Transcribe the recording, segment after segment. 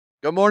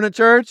Good morning,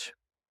 church.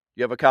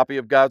 You have a copy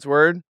of God's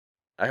Word?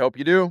 I hope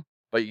you do.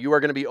 But you are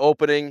going to be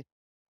opening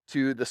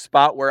to the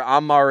spot where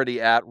I'm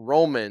already at,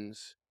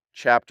 Romans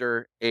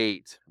chapter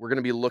 8. We're going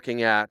to be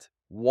looking at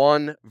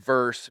one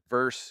verse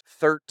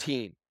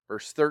 13.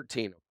 Verse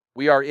 13.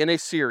 We are in a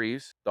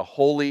series, The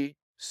Holy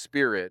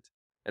Spirit.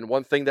 And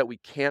one thing that we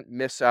can't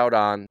miss out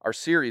on our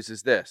series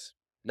is this: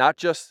 not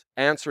just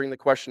answering the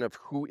question of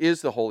who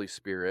is the Holy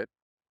Spirit,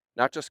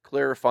 not just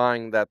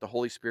clarifying that the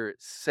Holy Spirit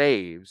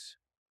saves,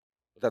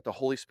 that the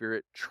Holy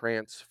Spirit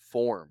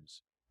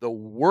transforms. The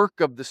work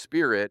of the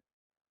Spirit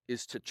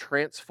is to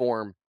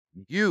transform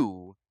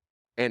you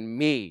and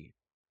me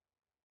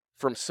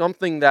from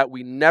something that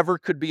we never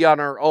could be on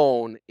our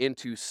own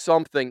into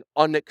something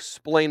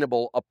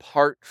unexplainable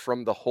apart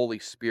from the Holy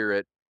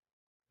Spirit.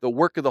 The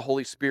work of the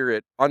Holy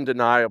Spirit,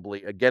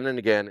 undeniably, again and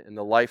again, in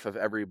the life of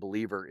every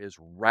believer is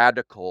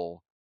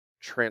radical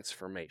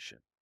transformation.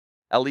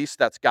 At least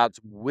that's God's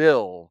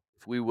will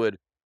if we would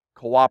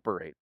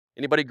cooperate.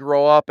 Anybody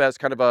grow up as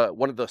kind of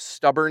one of the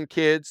stubborn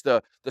kids,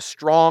 the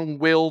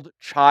strong-willed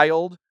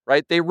child,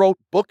 right? They wrote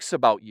books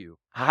about you,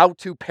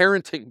 how-to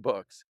parenting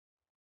books.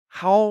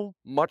 How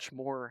much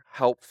more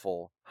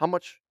helpful, how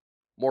much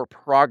more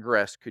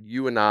progress could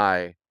you and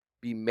I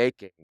be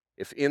making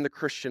if in the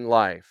Christian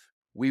life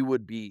we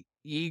would be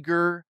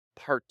eager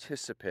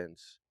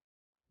participants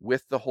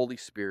with the Holy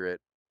Spirit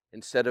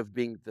instead of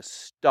being the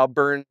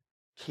stubborn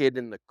kid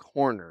in the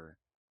corner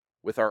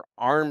with our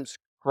arms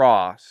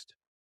crossed,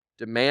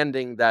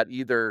 demanding that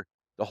either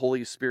the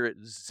Holy Spirit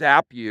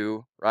zap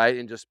you, right,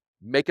 and just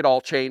make it all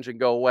change and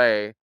go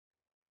away.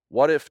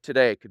 What if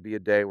today could be a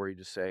day where you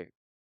just say,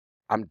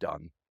 I'm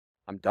done.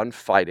 I'm done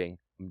fighting.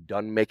 I'm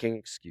done making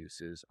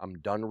excuses. I'm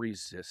done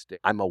resisting.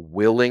 I'm a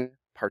willing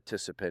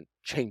participant.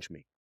 Change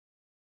me.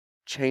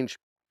 Change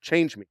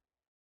me.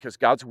 Because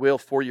God's will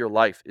for your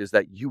life is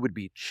that you would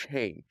be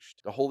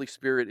changed. The Holy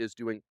Spirit is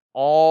doing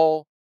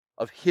all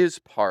of His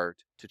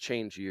part to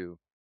change you.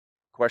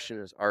 Question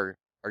is,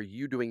 are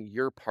you doing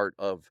your part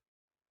of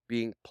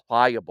being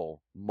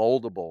pliable,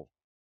 moldable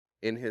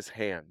in His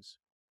hands?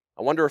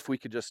 I wonder if we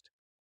could just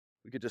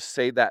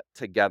say that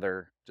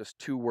together, just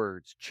two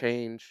words: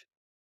 change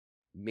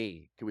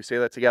me. Can we say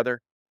that together?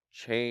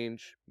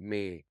 Change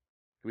me.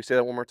 Can we say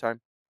that one more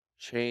time?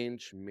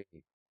 Change me.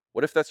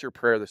 What if that's your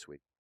prayer this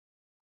week?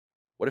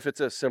 What if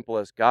it's as simple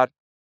as, God,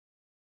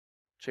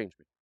 change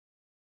me.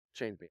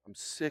 Change me. I'm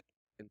sick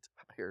and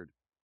tired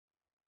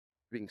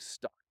of being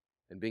stuck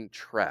and being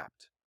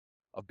trapped,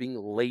 of being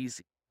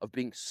lazy, of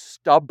being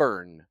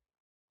stubborn.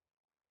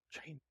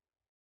 Change,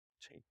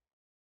 change.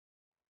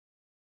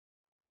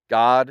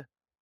 God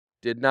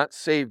did not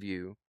save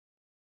you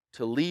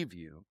to leave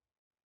you.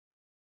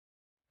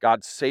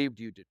 God saved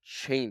you to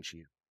change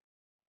you.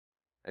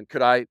 And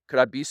could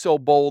I be so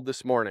bold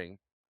this morning?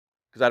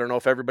 Because I don't know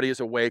if everybody is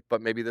awake,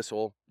 but maybe this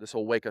will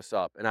wake us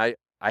up. And I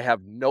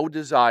have no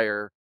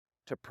desire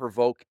to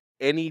provoke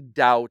any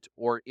doubt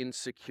or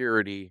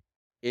insecurity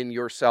in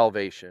your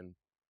salvation.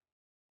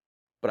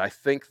 But I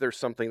think there's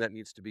something that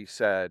needs to be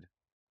said,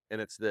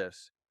 and it's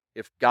this: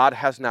 if God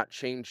has not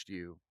changed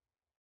you,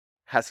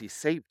 has He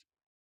saved you?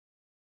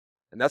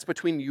 And that's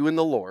between you and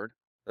the Lord.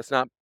 That's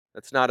not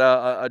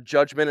a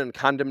judgment and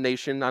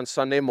condemnation on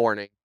Sunday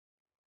morning,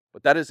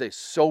 but that is a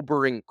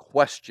sobering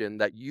question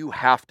that you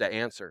have to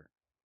answer,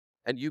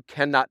 and you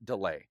cannot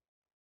delay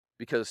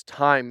because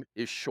time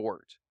is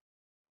short.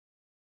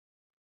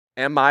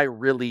 Am I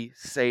really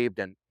saved?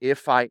 And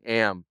if I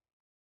am,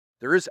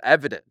 there is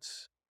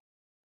evidence.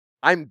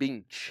 I'm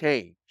being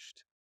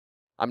changed.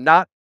 I'm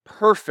not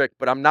perfect,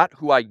 but I'm not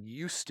who I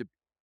used to be.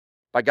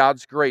 By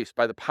God's grace,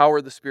 by the power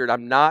of the Spirit,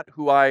 I'm not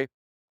who I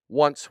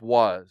once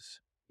was,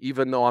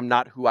 even though I'm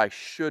not who I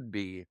should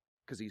be,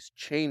 because He's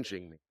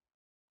changing me.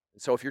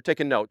 And so if you're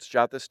taking notes,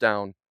 jot this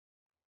down.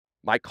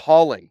 My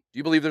calling. Do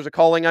you believe there's a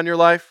calling on your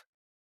life?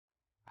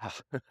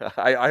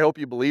 I hope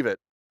you believe it.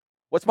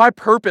 What's my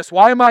purpose?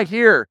 Why am I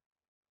here?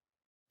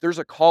 There's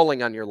a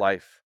calling on your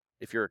life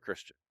if you're a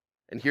Christian.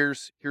 And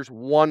here's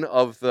one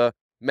of the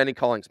many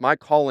callings. My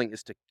calling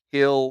is to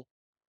kill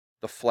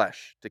the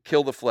flesh. To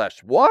kill the flesh.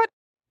 What?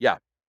 Yeah.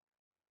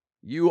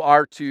 You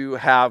are to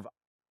have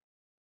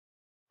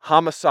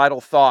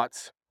homicidal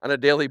thoughts on a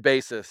daily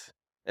basis,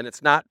 and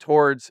it's not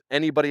towards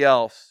anybody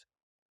else.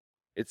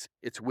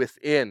 It's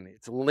within.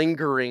 It's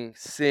lingering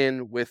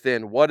sin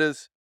within. What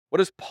does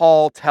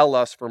Paul tell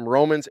us from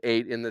Romans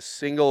 8 in this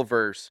single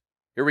verse?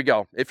 Here we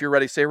go. If you're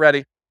ready, say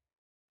ready.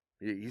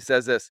 He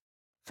says this: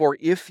 for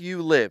if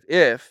you live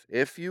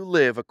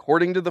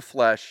according to the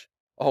flesh,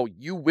 oh,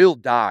 you will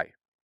die.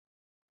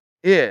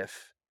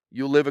 If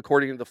you live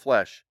according to the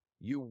flesh,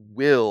 you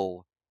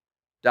will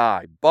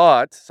die.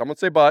 But, someone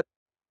say but.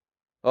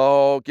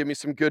 Oh, give me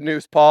some good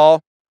news,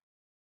 Paul.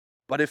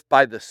 But if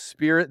by the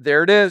Spirit,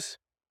 there it is.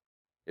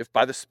 If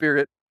by the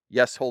Spirit,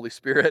 yes, Holy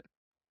Spirit,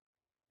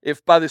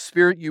 if by the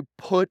Spirit you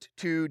put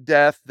to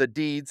death the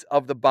deeds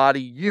of the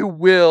body, you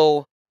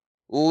will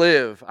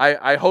live.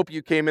 I hope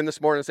you came in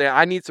this morning and say,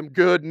 I need some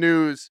good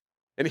news.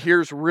 And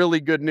here's really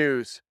good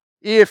news.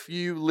 If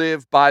you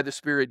live by the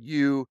Spirit,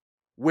 you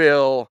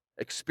will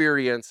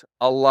experience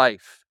a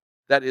life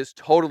that is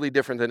totally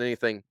different than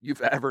anything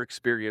you've ever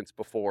experienced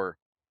before.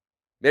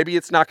 Maybe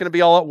it's not going to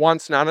be all at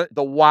once, the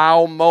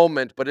wow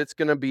moment, but it's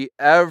going to be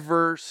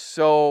ever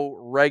so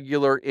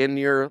regular in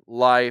your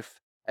life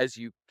as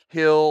you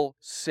kill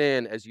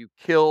sin, as you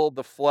kill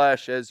the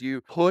flesh, as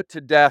you put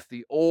to death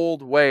the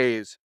old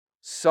ways.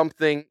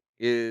 Something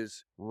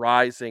is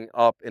rising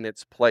up in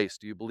its place.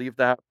 Do you believe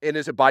that? And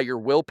is it by your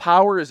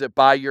willpower? Is it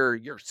by your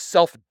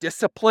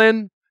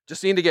self-discipline?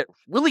 Just need to get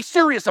really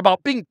serious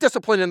about being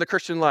disciplined in the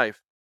Christian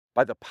life.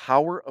 By the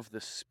power of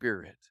the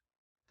Spirit,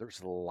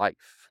 there's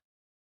life.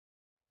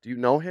 Do you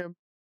know him?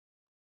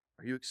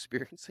 Are you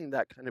experiencing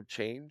that kind of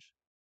change?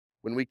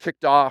 When we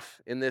kicked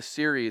off in this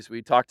series,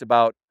 we talked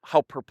about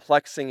how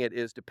perplexing it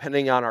is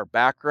depending on our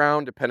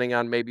background, depending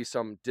on maybe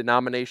some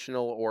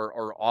denominational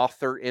or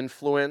author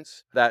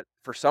influence, that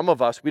for some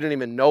of us, we didn't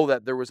even know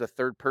that there was a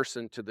third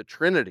person to the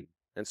Trinity.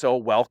 And so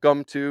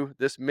welcome to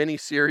this mini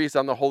series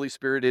on the Holy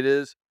Spirit. It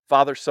is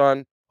Father,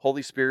 Son,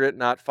 Holy Spirit,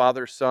 not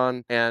Father,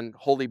 Son, and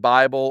Holy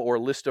Bible or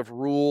list of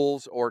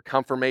rules or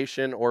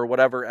confirmation or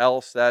whatever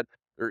else. That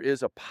there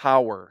is a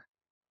power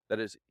that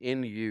is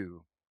in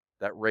you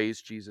that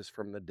raised Jesus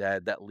from the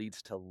dead, that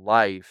leads to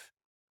life.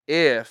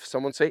 If,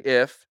 someone say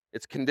if,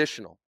 it's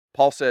conditional.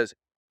 Paul says,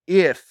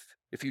 if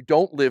you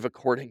don't live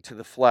according to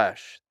the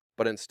flesh,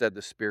 but instead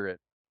the Spirit,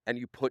 and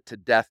you put to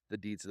death the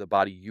deeds of the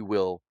body, you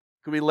will.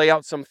 Could we lay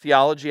out some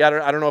theology? I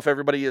don't know if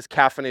everybody is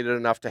caffeinated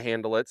enough to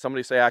handle it.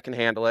 Somebody say, I can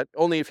handle it.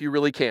 Only if you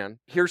really can.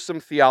 Here's some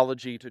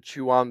theology to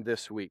chew on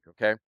this week,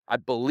 okay? I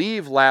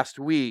believe last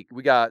week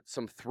we got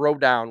some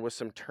throwdown with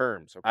some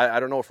terms. I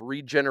don't know if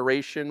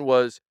regeneration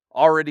was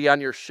already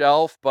on your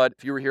shelf, but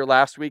if you were here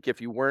last week, if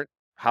you weren't,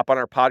 hop on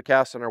our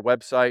podcast on our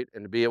website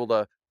and to be able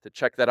to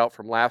check that out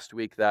from last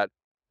week, that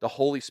the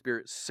Holy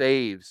Spirit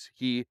saves,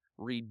 he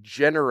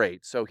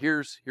regenerates. So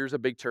here's a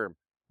big term,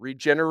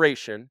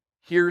 regeneration.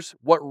 Here's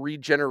what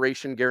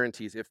regeneration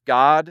guarantees. If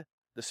God,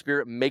 the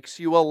Spirit, makes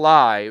you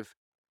alive,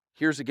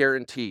 here's a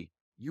guarantee.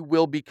 You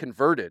will be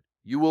converted.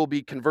 You will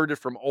be converted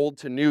from old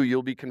to new.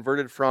 You'll be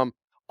converted from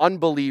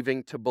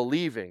unbelieving to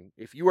believing.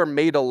 If you are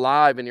made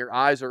alive and your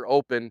eyes are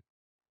open,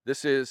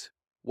 this is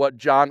what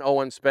John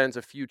Owen spends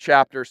a few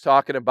chapters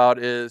talking about,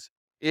 is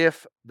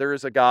if there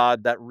is a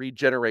God that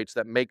regenerates,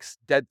 that makes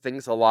dead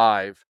things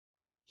alive,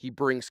 he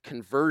brings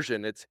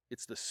conversion.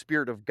 It's the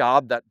Spirit of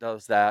God that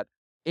does that.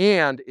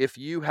 And if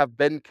you have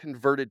been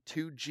converted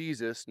to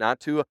Jesus, not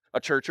to a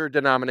church or a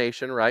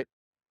denomination, right?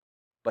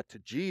 But to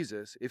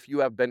Jesus, if you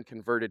have been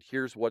converted,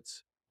 here's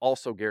what's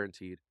also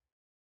guaranteed.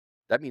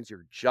 That means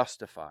you're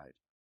justified.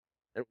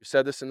 And we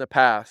said this in the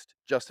past.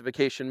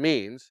 Justification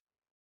means,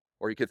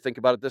 or you could think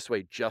about it this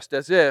way, just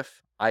as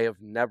if I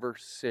have never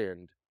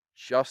sinned,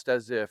 just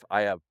as if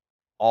I have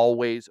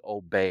always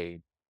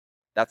obeyed.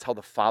 That's how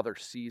the Father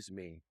sees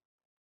me.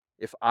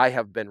 If I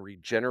have been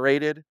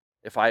regenerated,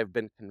 if I have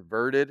been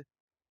converted,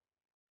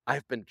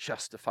 I've been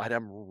justified.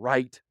 I'm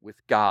right with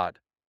God.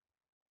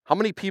 How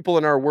many people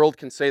in our world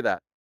can say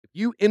that? If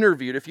you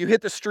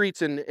hit the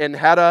streets and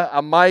had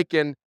a mic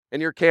and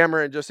your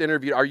camera and just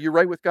interviewed, are you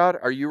right with God?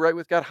 Are you right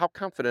with God? How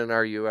confident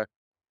are you?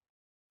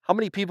 How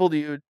many people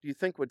do you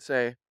think would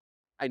say,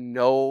 I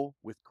know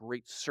with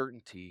great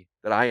certainty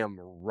that I am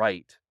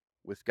right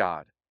with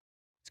God?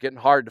 It's getting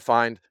hard to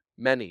find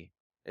many.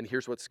 And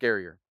here's what's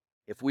scarier.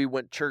 If we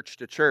went church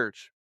to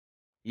church,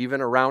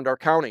 even around our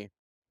county,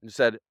 and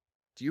said,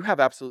 do you have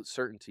absolute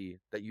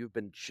certainty that you've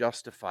been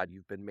justified,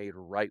 you've been made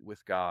right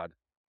with God?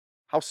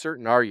 How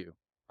certain are you?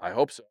 I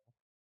hope so.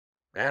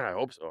 Man, I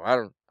hope so. I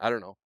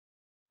don't know.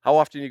 How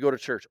often do you go to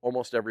church?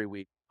 Almost every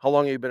week. How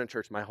long have you been in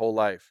church? My whole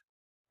life.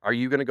 Are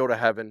you going to go to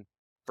heaven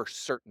for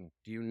certain?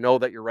 Do you know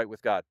that you're right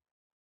with God?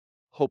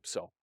 Hope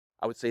so.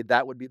 I would say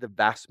that would be the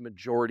vast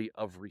majority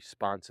of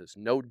responses.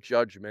 No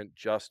judgment,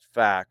 just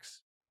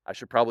facts. I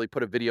should probably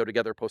put a video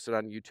together, post it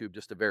on YouTube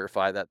just to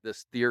verify that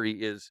this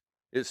theory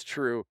is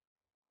true.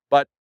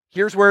 But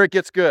here's where it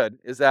gets good,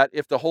 is that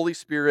if the Holy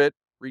Spirit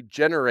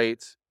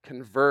regenerates,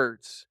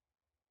 converts,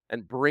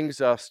 and brings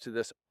us to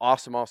this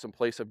awesome, awesome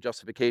place of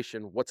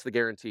justification, what's the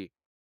guarantee?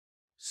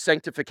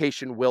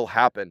 Sanctification will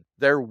happen.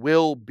 There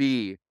will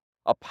be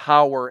a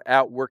power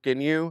at work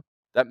in you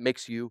that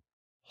makes you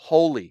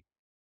holy.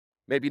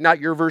 Maybe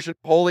not your version of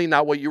holy,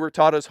 not what you were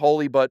taught as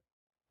holy, but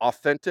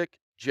authentic,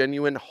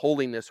 genuine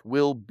holiness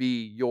will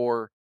be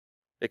your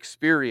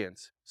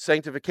experience.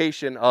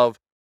 Sanctification of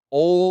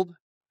old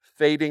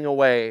fading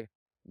away,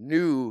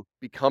 new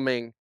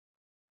becoming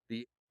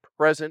the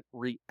present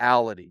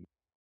reality.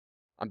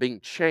 I'm being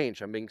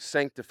changed. I'm being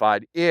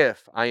sanctified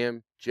if I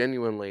am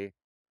genuinely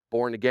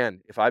born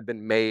again, if I've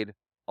been made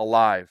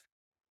alive.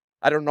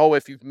 I don't know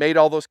if you've made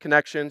all those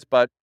connections,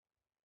 but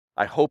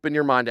I hope in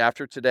your mind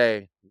after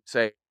today,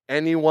 say,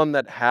 anyone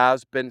that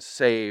has been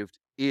saved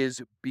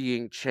is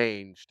being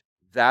changed.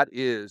 That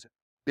is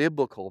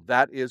biblical.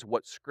 That is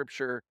what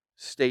Scripture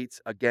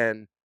states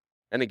again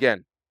and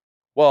again.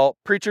 Well,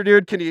 preacher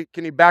dude, can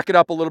you back it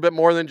up a little bit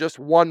more than just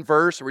one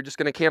verse? Are we just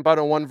going to camp out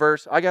on one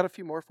verse? I got a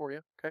few more for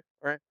you. Okay,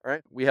 all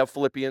right. We have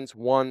Philippians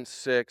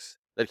 1:6,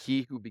 that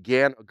he who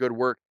began a good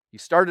work He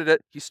started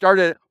it. He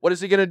started it. What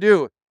is he going to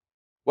do?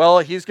 Well,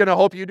 he's going to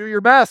hope you do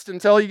your best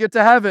until you get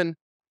to heaven.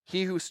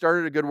 He who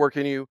started a good work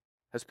in you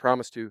has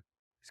promised to.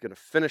 He's going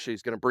to finish it.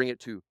 He's going to bring it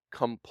to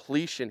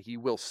completion. He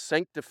will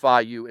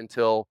sanctify you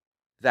until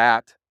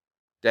that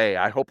day.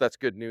 I hope that's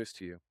good news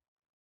to you.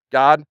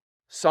 God,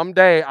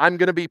 someday I'm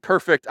going to be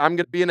perfect. I'm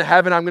going to be in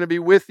heaven. I'm going to be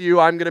with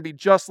you. I'm going to be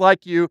just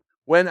like you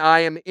when I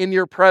am in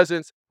your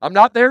presence. I'm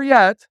not there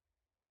yet,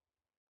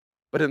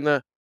 but in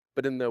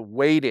the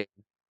waiting,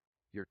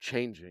 you're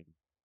changing.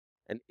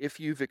 And if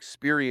you've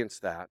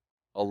experienced that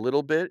a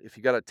little bit, if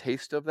you got a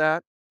taste of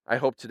that, I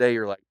hope today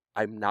you're like,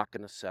 I'm not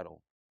going to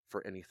settle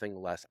for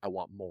anything less. I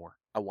want more.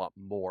 I want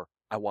more.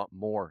 I want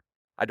more.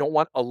 I don't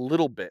want a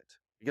little bit,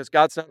 because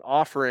God's not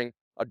offering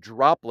a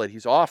droplet.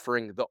 He's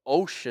offering the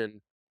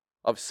ocean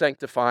of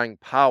sanctifying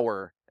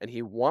power, and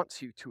he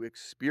wants you to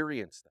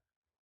experience that.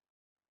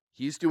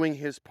 He's doing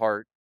his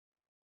part.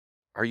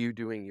 Are you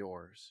doing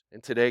yours?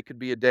 And today could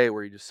be a day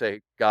where you just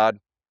say, God,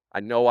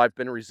 I know I've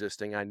been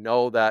resisting. I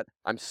know that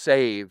I'm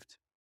saved,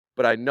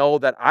 but I know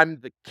that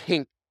I'm the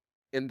kink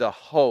in the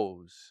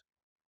hose.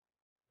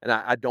 And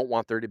I don't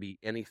want there to be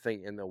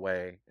anything in the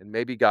way. And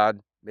maybe God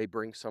may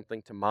bring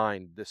something to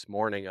mind this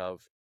morning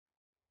of,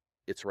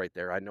 it's right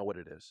there. I know what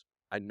it is.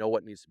 I know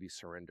what needs to be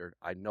surrendered.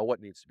 I know what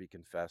needs to be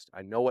confessed.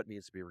 I know what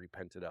needs to be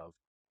repented of.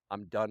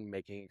 I'm done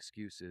making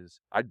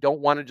excuses. I don't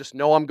want to just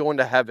know I'm going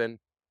to heaven.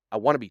 I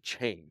want to be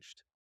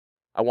changed.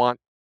 I want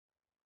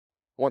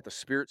the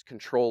Spirit's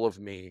control of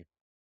me.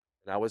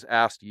 And I was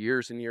asked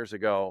years and years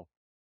ago,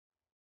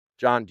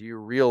 John, do you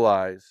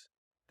realize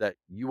that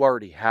you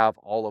already have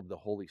all of the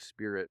Holy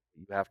Spirit?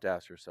 You have to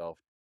ask yourself,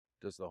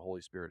 does the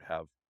Holy Spirit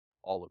have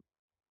all of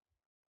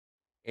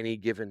it? Any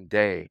given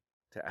day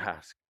to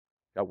ask,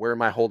 God, where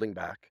am I holding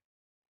back?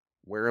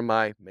 Where am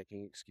I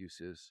making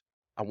excuses?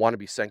 I want to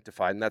be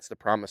sanctified, and that's the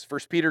promise. 1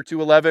 Peter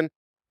 2:11,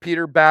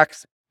 Peter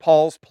backs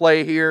Paul's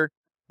play here.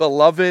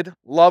 Beloved,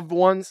 loved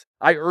ones,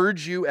 I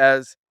urge you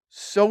as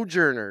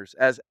sojourners,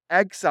 as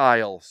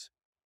exiles,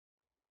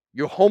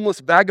 you homeless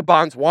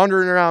vagabonds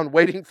wandering around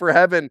waiting for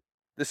heaven.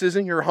 This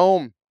isn't your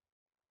home.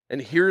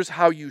 And here's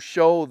how you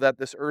show that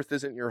this earth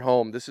isn't your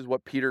home. This is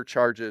what Peter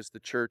charges the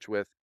church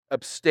with.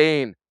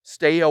 Abstain,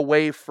 stay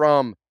away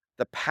from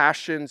the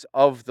passions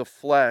of the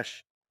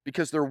flesh,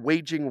 because they're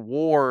waging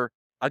war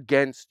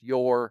against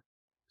your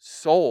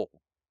soul.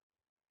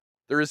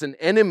 There is an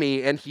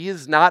enemy, and he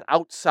is not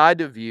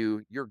outside of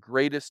you. Your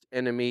greatest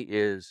enemy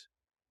is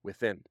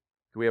within.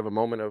 Do we have a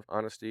moment of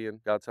honesty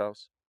in God's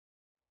house?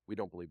 We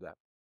don't believe that.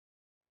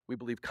 We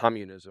believe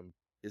communism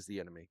is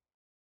the enemy.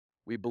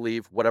 We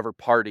believe whatever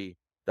party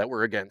that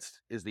we're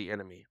against is the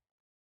enemy.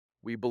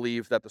 We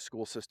believe that the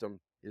school system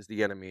is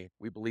the enemy.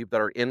 We believe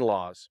that our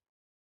in-laws,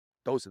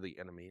 those are the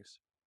enemies.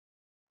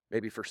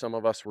 Maybe for some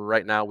of us,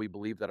 right now, we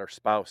believe that our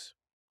spouse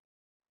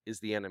is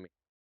the enemy.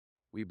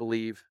 We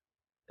believe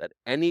that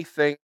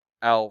anything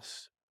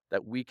else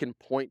that we can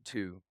point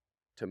to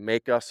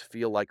make us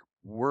feel like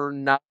we're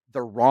not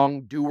the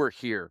wrongdoer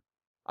here.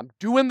 I'm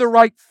doing the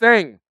right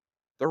thing.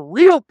 The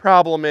real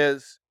problem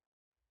is,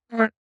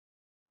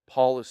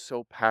 Paul is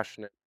so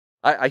passionate.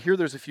 I hear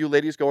there's a few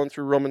ladies going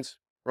through Romans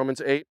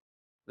 8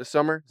 this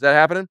summer. Is that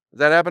happening? Is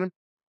that happening?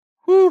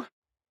 Whew.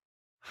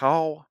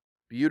 How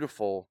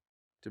beautiful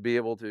to be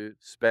able to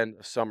spend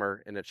a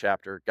summer in a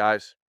chapter.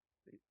 Guys,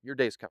 your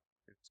day's coming.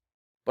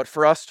 But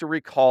for us to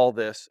recall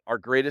this, our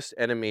greatest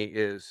enemy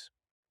is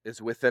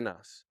within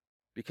us.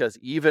 Because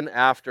even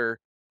after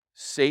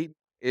Satan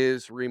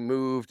is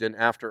removed and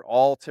after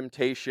all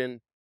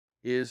temptation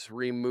is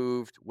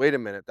removed, wait a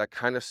minute, that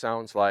kind of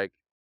sounds like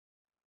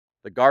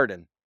the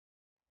garden,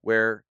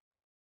 where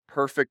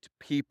perfect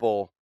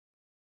people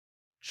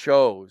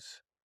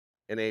chose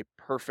in a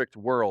perfect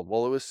world.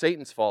 Well, it was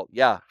Satan's fault.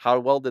 Yeah, how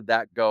well did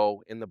that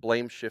go in the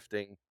blame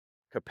shifting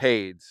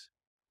capades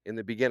in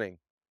the beginning?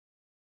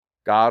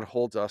 God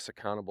holds us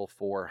accountable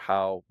for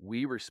how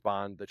we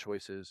respond, the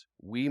choices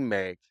we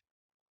make.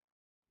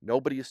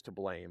 Nobody is to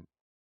blame.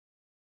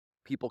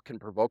 People can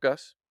provoke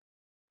us,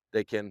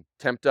 they can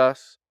tempt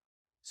us,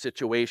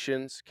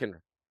 situations can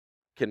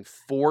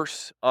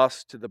force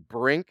us to the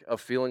brink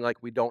of feeling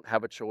like we don't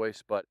have a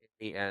choice, but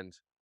in the end,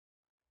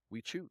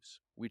 we choose.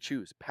 We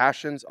choose.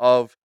 Passions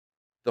of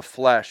the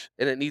flesh,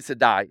 and it needs to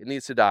die. It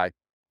needs to die.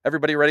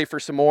 Everybody ready for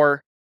some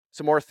more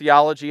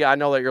theology? I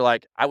know that you're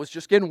like, I was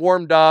just getting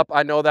warmed up.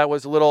 I know that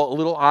was a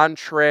little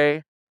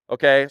entree.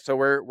 Okay, so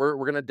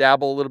we're gonna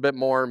dabble a little bit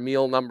more.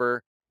 Meal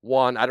number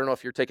 1. I don't know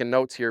if you're taking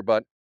notes here,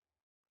 but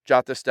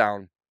jot this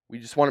down. We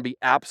just want to be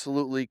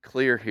absolutely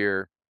clear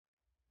here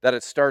that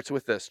it starts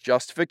with this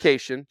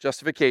justification.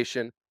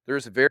 Justification.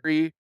 There's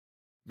very,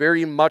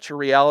 very much a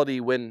reality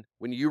when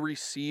you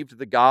received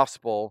the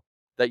gospel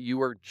that you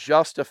were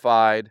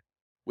justified,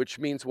 which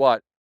means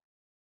what?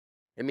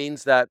 It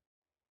means that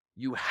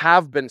you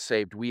have been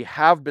saved. We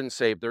have been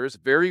saved. There is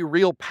very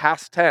real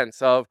past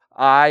tense of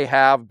I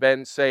have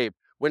been saved.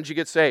 When did you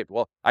get saved?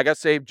 Well, I got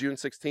saved June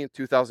 16th,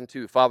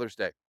 2002, Father's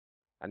Day.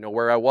 I know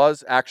where I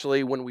was.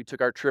 Actually, when we took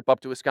our trip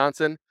up to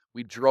Wisconsin,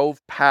 we drove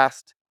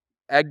past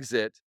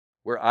exit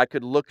where I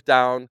could look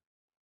down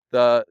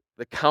the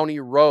county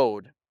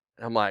road.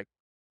 And I'm like,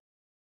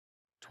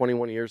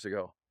 21 years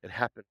ago, it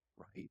happened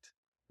right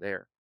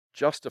there.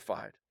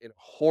 Justified in a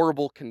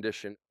horrible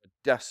condition, a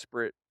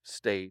desperate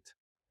state.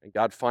 And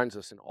God finds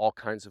us in all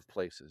kinds of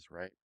places,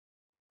 right?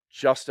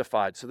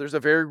 Justified. So there's a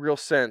very real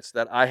sense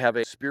that I have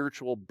a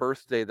spiritual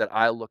birthday that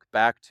I look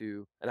back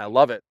to, and I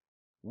love it.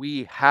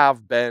 We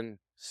have been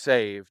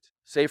saved.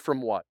 Saved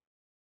from what?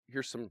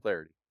 Here's some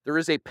clarity. There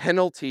is a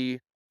penalty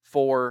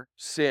for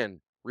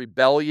sin.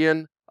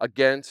 Rebellion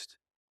against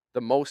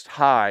the Most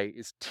High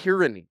is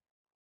tyranny.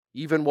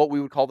 Even what we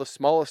would call the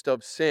smallest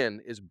of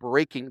sin is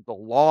breaking the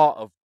law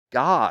of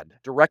God.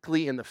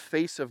 Directly in the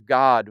face of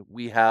God,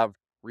 we have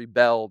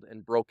rebelled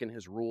and broken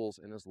his rules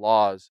and his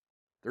laws.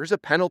 There's a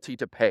penalty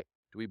to pay.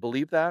 Do we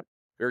believe that?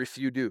 Very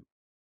few do.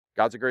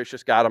 God's a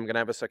gracious God. I'm going to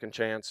have a second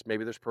chance.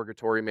 Maybe there's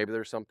purgatory. Maybe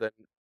there's something.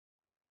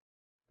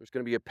 There's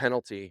going to be a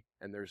penalty,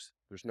 and there's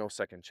no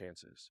second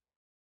chances.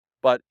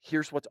 But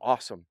here's what's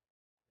awesome.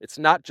 It's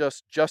not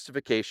just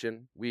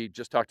justification. We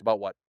just talked about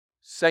what?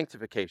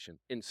 Sanctification.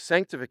 In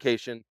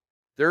sanctification,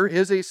 there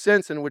is a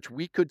sense in which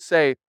we could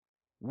say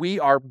we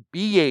are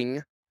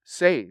being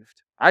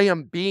saved. I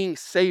am being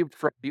saved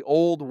from the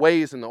old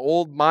ways and the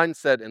old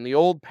mindset and the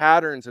old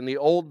patterns and the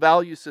old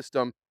value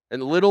system.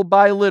 And little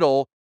by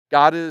little,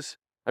 God is,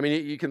 I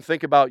mean, you can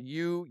think about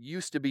you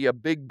used to be a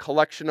big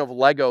collection of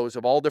Legos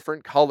of all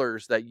different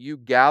colors that you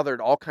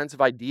gathered all kinds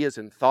of ideas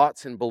and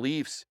thoughts and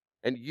beliefs.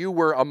 And you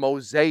were a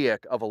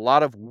mosaic of a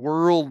lot of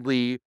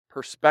worldly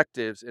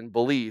perspectives and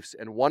beliefs.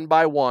 And one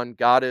by one,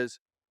 God is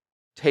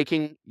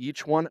taking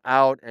each one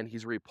out and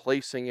he's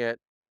replacing it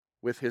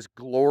with his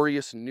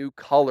glorious new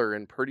color.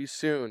 And pretty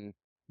soon,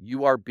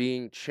 you are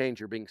being changed.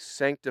 You're being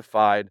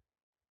sanctified.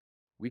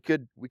 We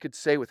could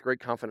say with great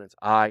confidence,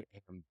 I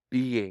am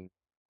being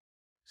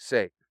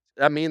saved.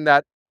 I mean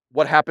that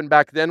what happened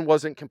back then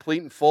wasn't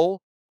complete and full.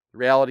 The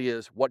reality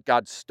is what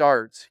God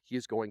starts, he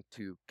is going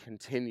to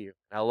continue.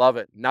 I love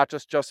it. Not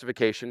just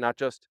justification, not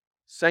just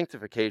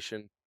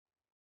sanctification,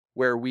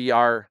 where we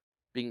are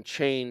being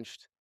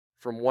changed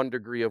from one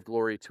degree of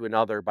glory to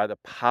another by the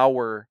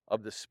power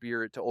of the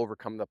Spirit to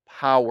overcome the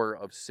power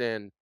of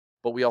sin.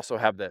 But we also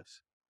have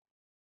this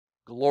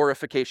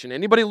glorification.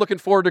 Anybody looking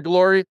forward to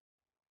glory?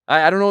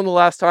 I don't know when the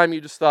last time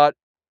you just thought,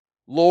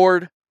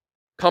 Lord,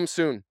 come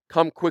soon,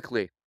 come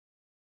quickly.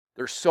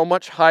 There's so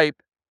much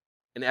hype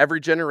in every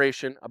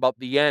generation about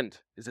the end.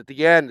 Is it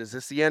the end? Is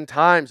this the end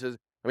times?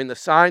 The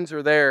signs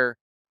are there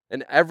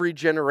in every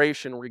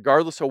generation,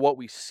 regardless of what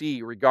we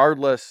see,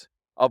 regardless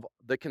of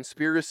the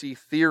conspiracy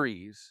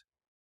theories.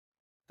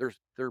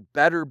 There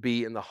better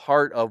be in the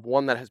heart of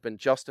one that has been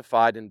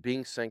justified and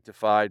being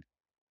sanctified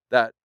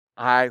that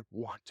I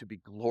want to be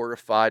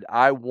glorified.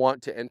 I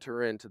want to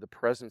enter into the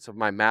presence of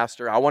my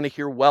master. I want to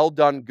hear, well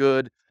done,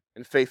 good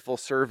and faithful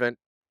servant,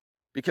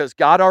 because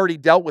God already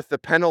dealt with the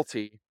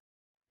penalty.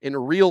 In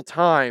real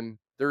time,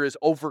 there is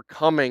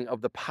overcoming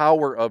of the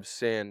power of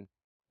sin,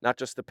 not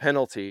just the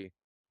penalty.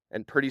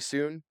 And pretty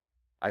soon,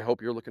 I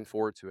hope you're looking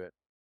forward to it.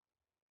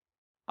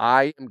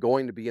 I am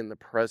going to be in the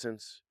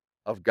presence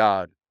of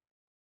God,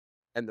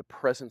 and the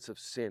presence of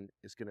sin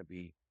is going to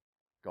be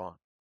gone.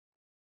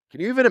 Can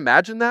you even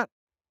imagine that?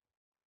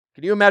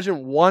 Can you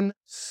imagine 1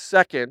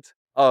 second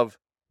of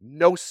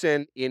no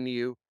sin in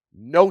you,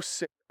 no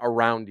sin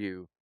around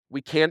you?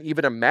 We can't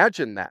even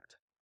imagine that.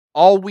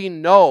 All we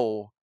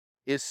know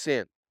is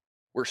sin.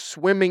 We're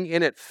swimming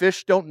in it.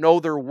 Fish don't know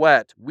they're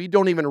wet. We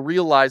don't even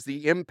realize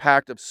the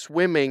impact of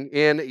swimming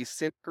in a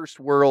sin-cursed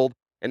world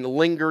and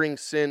lingering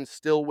sin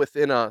still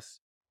within us.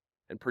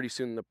 And pretty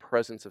soon the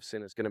presence of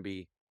sin is going to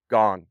be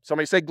gone.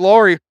 Somebody say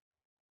glory.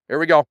 Here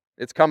we go.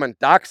 It's coming.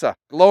 Doxa,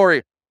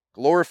 glory,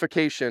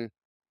 glorification.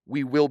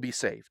 We will be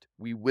saved.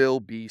 We will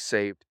be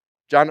saved.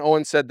 John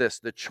Owen said this,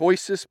 the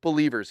choicest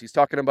believers, he's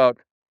talking about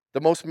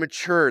the most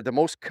mature, the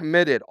most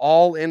committed,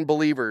 all in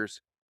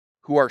believers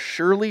who are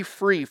surely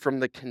free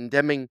from the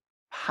condemning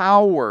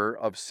power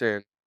of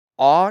sin,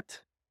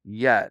 ought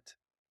yet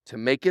to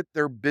make it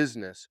their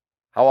business.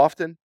 How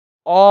often?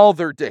 All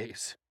their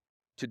days.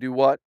 To do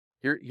what?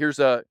 Here's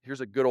a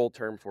good old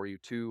term for you,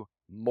 to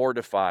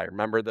mortify.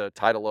 Remember the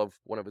title of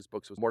one of his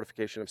books was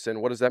Mortification of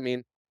Sin. What does that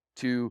mean?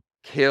 To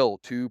kill,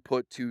 to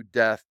put to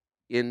death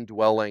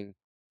indwelling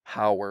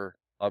power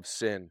of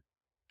sin.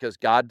 Because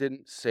God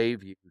didn't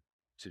save you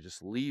to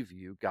just leave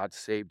you. God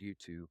saved you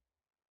to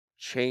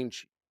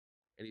change you.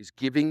 And he's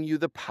giving you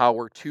the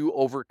power to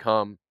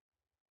overcome.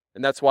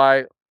 And that's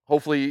why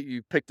hopefully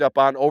you picked up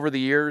on over the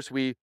years,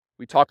 we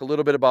talk a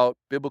little bit about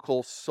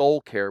biblical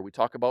soul care. We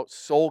talk about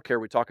soul care.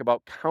 We talk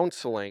about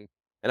counseling.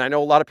 And I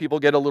know a lot of people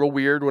get a little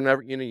weird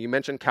whenever you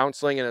mention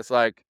counseling and it's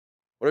like,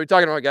 what are we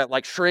talking about? We got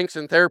like shrinks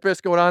and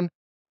therapists going on.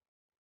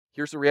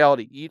 Here's the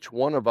reality. Each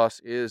one of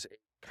us is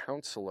a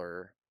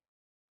counselor.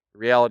 The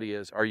reality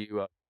is, are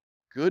you a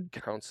good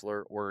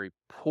counselor or a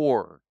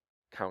poor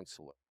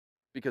counselor?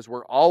 Because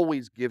we're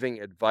always giving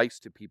advice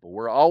to people.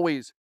 We're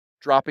always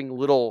dropping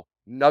little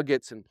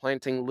nuggets and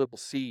planting little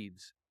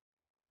seeds.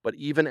 But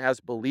even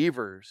as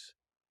believers,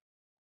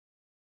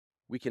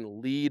 we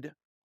can lead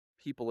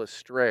people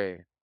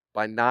astray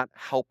by not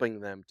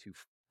helping them to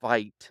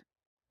fight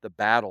the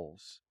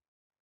battles.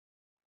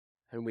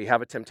 And we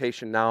have a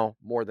temptation now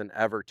more than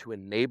ever to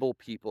enable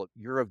people.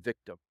 You're a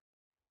victim,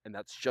 and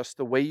that's just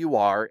the way you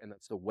are, and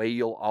that's the way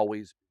you'll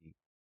always be.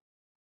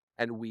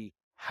 And we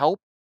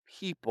help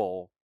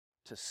people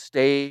to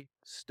stay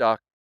stuck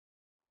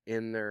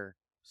in their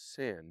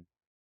sin,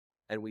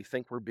 and we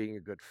think we're being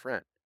a good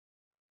friend.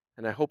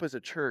 And I hope as a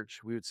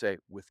church we would say,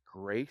 with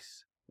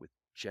grace, with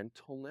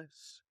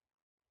gentleness,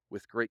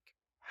 with great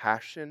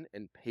passion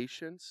and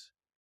patience,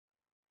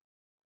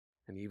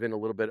 and even a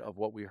little bit of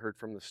what we heard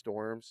from the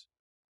storms,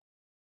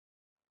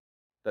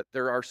 that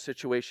there are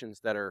situations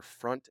that are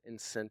front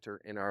and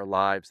center in our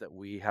lives that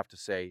we have to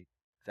say,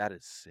 that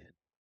is sin.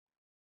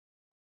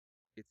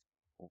 It's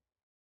evil.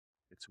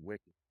 It's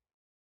wicked.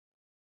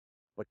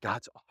 But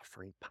God's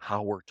offering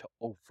power to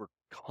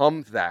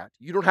overcome that.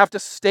 You don't have to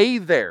stay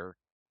there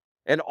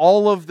and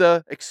all of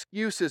the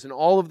excuses and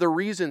all of the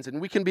reasons. And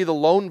we can be the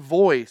lone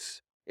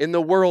voice in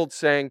the world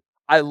saying,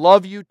 I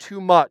love you too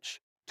much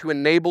to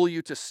enable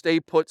you to stay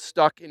put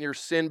stuck in your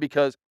sin,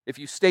 because if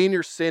you stay in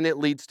your sin, it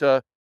leads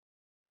to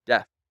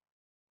death.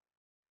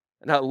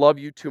 And I love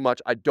you too much.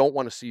 I don't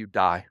want to see you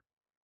die.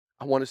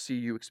 I want to see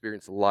you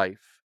experience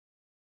life.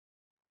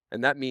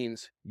 And that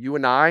means you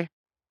and I,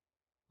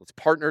 let's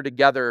partner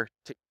together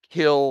to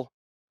kill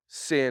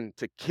sin,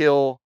 to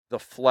kill the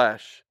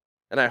flesh.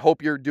 And I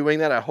hope you're doing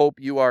that. I hope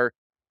you are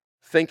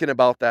thinking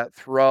about that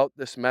throughout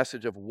this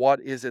message of what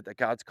is it that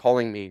God's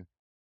calling me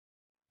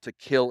to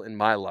kill in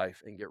my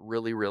life, and get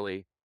really,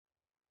 really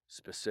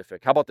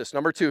specific. How about this?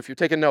 Number 2, if you're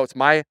taking notes,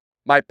 my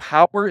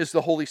power is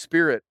the Holy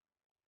Spirit.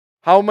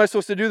 How am I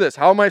supposed to do this?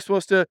 How am I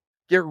supposed to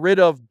get rid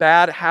of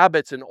bad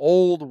habits and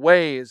old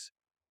ways?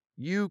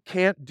 You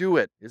can't do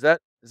it. Is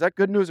that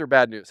good news or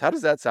bad news? How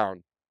does that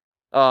sound?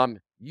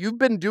 You've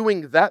been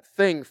doing that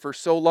thing for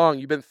so long.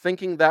 You've been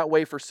thinking that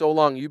way for so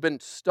long. You've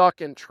been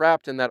stuck and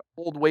trapped in that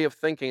old way of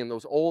thinking and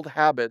those old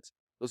habits,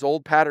 those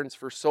old patterns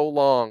for so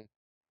long.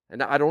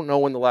 And I don't know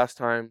when the last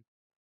time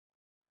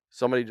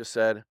somebody just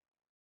said,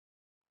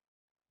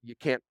 you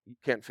can't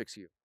fix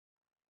you.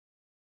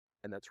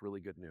 And that's really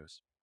good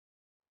news,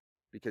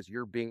 because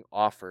you're being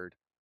offered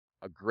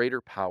a greater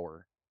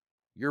power.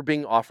 You're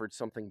being offered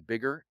something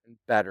bigger and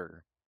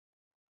better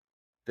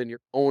than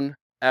your own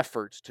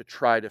efforts to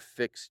try to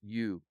fix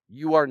you.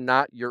 You are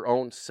not your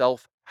own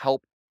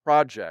self-help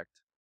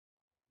project.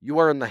 You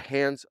are in the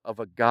hands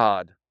of a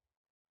God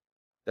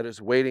that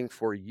is waiting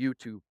for you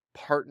to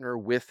partner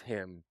with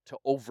him to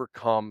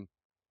overcome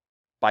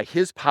by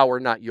his power,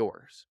 not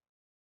yours.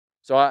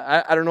 So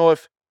I don't know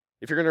if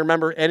you're going to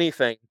remember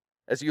anything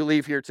as you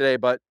leave here today,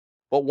 but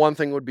one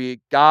thing would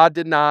be, God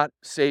did not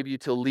save you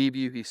to leave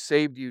you. He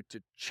saved you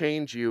to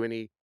change you, and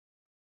he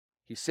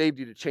saved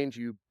you to change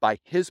you by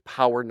his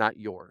power, not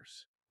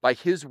yours, by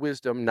his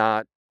wisdom,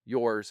 not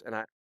yours. And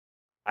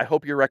I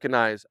hope you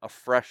recognize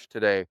afresh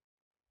today,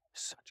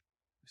 such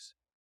news,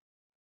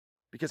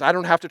 because I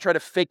don't have to try to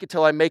fake it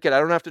till I make it.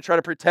 I don't have to try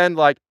to pretend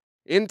like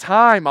in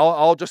time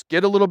I'll just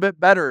get a little bit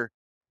better.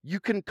 You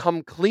can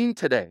come clean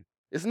today.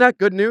 Isn't that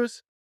good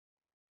news?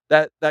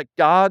 That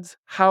God's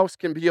house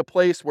can be a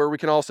place where we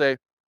can all say,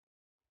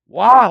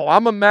 wow,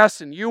 I'm a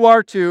mess and you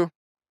are too.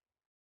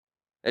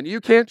 And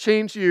you can't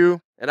change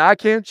you and I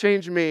can't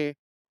change me.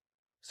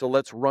 So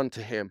let's run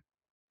to him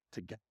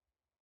together.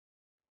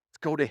 Let's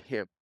go to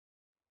him.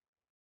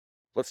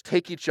 Let's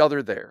take each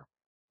other there.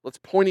 Let's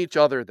point each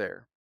other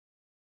there.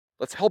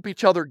 Let's help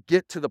each other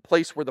get to the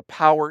place where the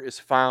power is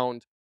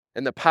found.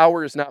 And the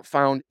power is not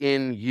found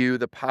in you.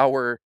 The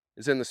power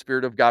is in the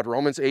Spirit of God.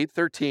 Romans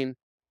 8:13.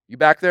 You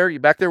back there? You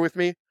back there with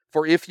me?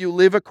 For if you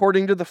live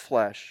according to the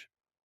flesh,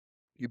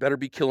 you better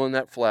be killing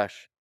that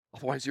flesh.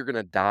 Otherwise, you're going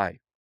to die.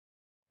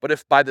 But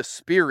if by the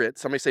Spirit,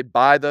 somebody say,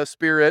 by the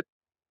Spirit.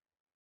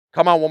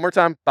 Come on, one more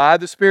time. By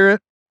the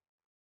Spirit.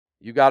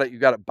 You got it. You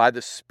got it. By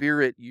the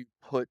Spirit, you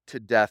put to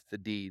death the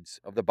deeds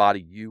of the body.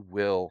 You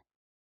will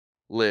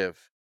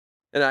live.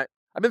 And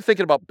I've been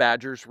thinking about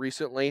Badgers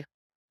recently.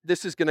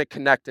 This is going to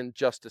connect in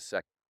just a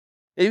second.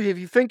 If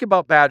you think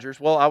about Badgers,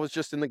 well, I was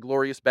just in the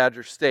glorious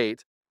Badger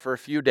State for a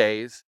few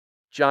days.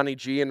 Johnny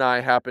G and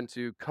I happened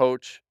to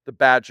coach the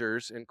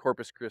Badgers in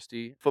Corpus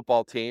Christi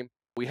football team.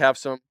 We have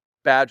some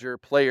Badger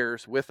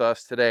players with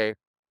us today.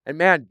 And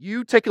man,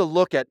 you take a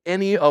look at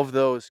any of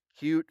those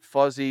cute,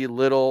 fuzzy,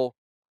 little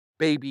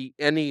baby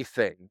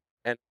anything,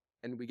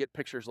 and we get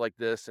pictures like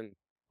this, and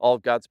all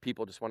of God's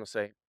people just want to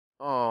say,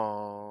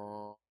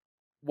 oh.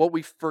 What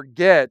we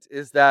forget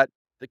is that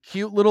the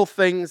cute little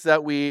things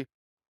that we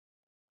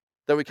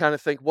kind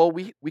of think, well,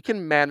 we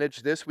can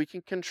manage this, we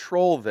can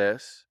control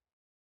this.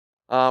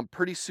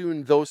 Pretty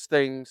soon those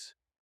things,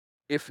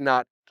 if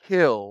not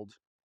killed,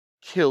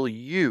 kill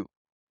you.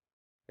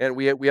 And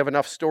we have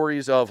enough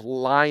stories of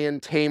lion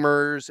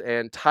tamers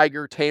and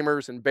tiger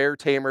tamers and bear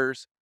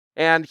tamers.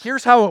 And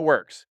here's how it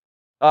works.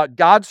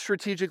 God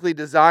strategically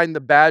designed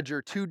the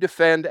badger to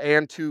defend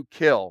and to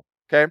kill,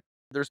 okay?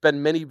 There's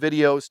been many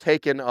videos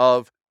taken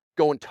of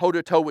going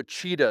toe-to-toe with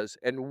cheetahs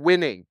and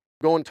winning,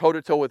 going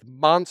toe-to-toe with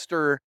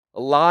monster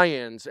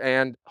lions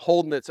and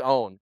holding its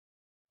own.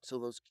 So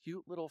those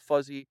cute little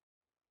fuzzy,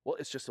 well,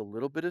 it's just a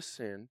little bit of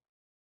sin.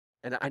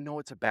 And I know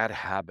it's a bad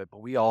habit,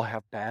 but we all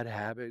have bad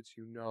habits,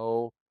 you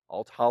know.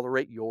 I'll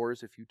tolerate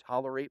yours if you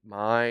tolerate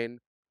mine.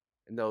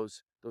 And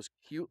those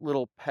cute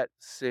little pet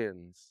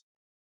sins.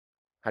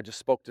 I just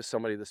spoke to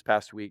somebody this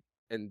past week,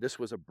 and this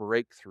was a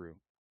breakthrough.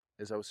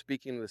 As I was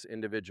speaking to this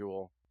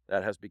individual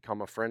that has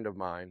become a friend of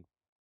mine,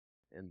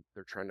 and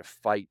they're trying to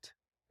fight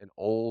an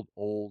old,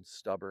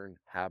 stubborn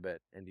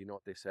habit. And do you know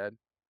what they said?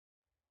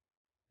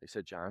 They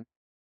said, John,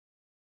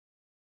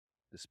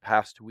 this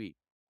past week,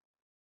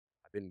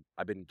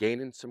 I've been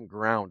gaining some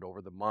ground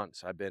over the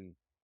months. I've been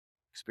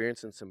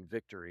experiencing some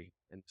victory.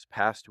 And this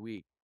past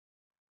week,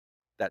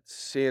 that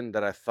sin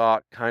that I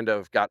thought kind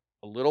of got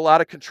a little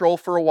out of control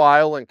for a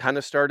while and kind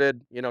of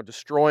started,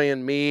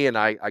 destroying me. And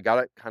I got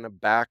it kind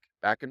of back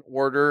in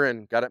order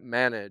and got it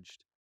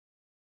managed.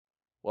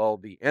 Well,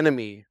 the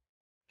enemy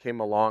came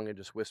along and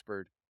just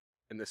whispered,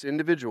 and this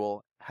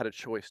individual had a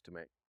choice to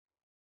make.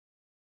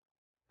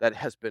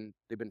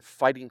 They've been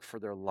fighting for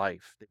their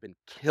life. They've been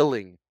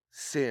killing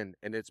sin,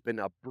 and it's been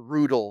a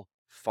brutal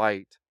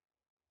fight.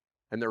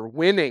 And they're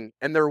winning,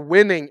 and they're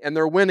winning, and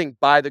they're winning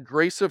by the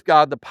grace of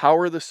God, the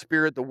power of the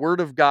Spirit, the Word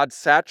of God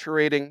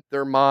saturating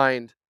their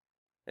mind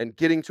and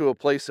getting to a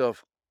place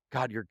of,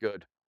 God, you're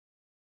good.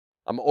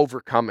 I'm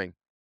overcoming.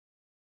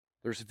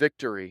 There's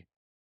victory.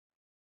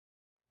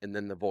 And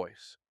then the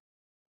voice.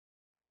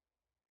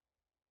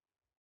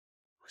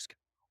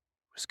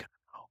 Who's gonna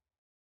know?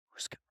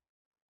 Who's gonna?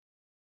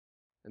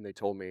 And they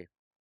told me,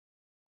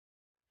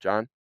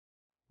 John,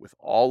 with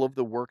all of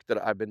the work that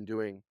I've been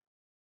doing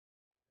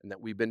and that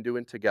we've been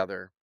doing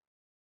together,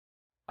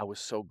 I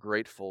was so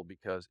grateful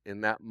because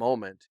in that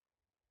moment,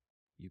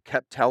 you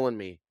kept telling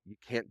me, you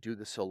can't do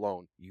this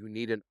alone. You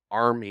need an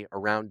army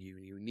around you.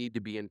 You need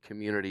to be in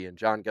community. And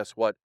John, guess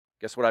what?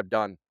 Guess what I've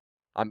done?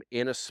 I'm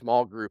in a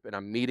small group and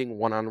I'm meeting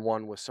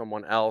one-on-one with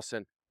someone else.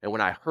 And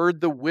when I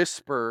heard the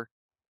whisper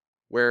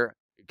where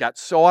it got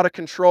so out of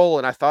control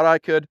and I thought I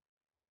could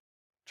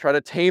try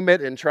to tame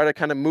it and try to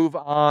kind of move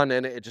on,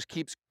 and it just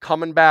keeps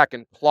coming back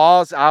and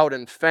claws out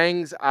and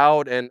fangs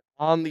out and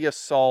on the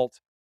assault,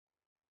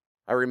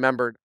 I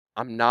remembered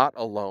I'm not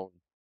alone.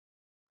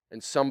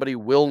 And somebody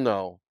will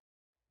know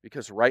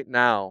because right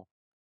now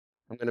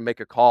I'm going to make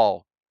a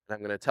call and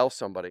I'm going to tell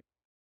somebody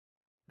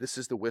this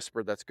is the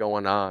whisper that's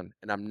going on.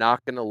 And I'm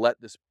not going to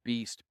let this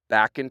beast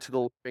back into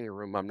the living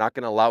room. I'm not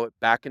going to allow it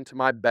back into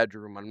my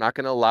bedroom. I'm not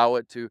going to allow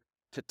it to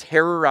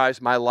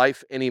terrorize my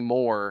life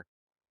anymore.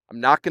 I'm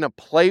not going to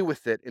play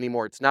with it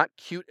anymore. It's not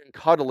cute and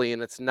cuddly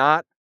and it's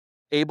not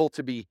able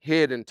to be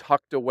hid and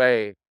tucked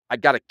away. I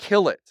got to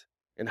kill it.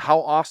 And how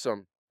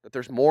awesome that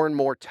there's more and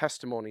more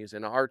testimonies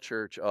in our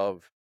church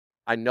of,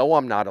 I know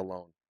I'm not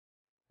alone.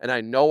 And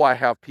I know I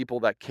have people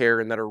that care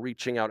and that are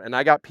reaching out. And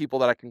I got people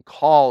that I can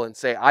call and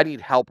say, I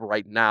need help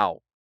right now.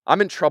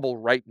 I'm in trouble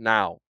right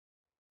now.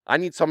 I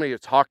need somebody to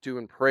talk to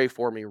and pray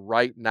for me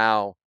right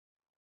now.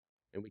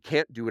 And we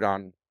can't do it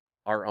on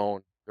our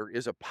own. There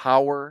is a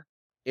power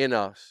in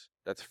us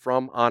that's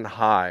from on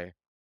high.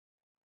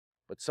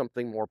 But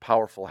something more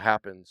powerful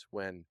happens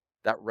when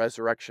that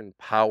resurrection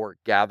power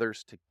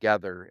gathers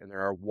together and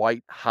there are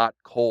white hot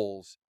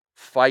coals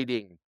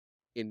fighting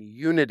in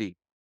unity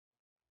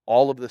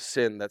all of the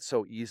sin that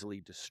so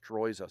easily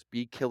destroys us.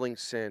 Be killing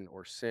sin,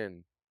 or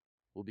sin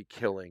will be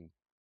killing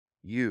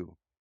you.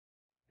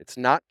 It's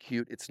not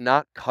cute. It's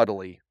not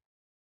cuddly.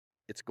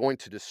 It's going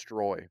to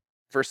destroy.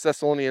 1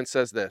 Thessalonians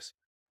says this.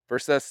 1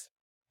 Thess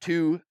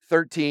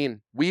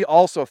 2:13. We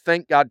also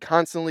thank God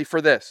constantly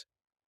for this.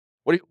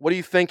 What are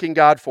you thanking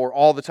God for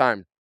all the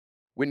time?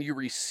 When you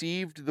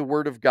received the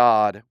word of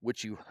God,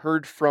 which you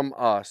heard from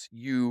us,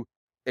 you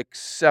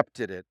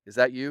accepted it. Is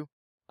that you?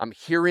 I'm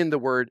hearing the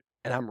word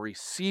and I'm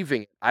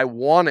receiving it. I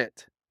want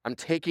it. I'm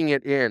taking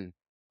it in.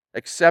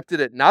 Accepted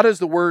it, not as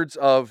the words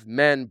of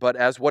men, but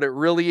as what it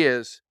really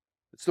is.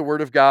 It's the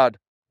word of God,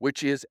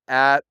 which is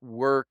at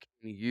work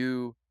in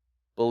you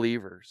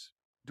believers.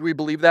 Do we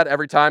believe that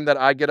every time that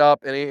I get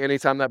up,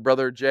 anytime that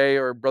Brother Jay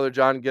or Brother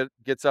John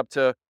gets up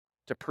to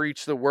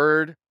preach the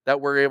word,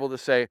 that we're able to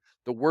say,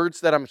 the words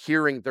that I'm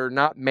hearing, they're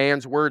not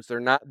man's words. They're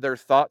not their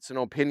thoughts and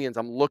opinions.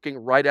 I'm looking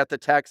right at the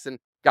text and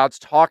God's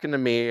talking to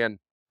me. And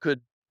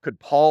could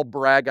Paul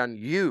brag on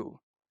you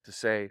to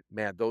say,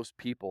 man, those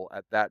people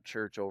at that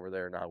church over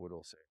there, and I would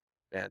say,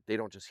 man, they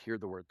don't just hear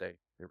the word, they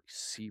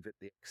receive it,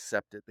 they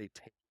accept it, they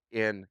take it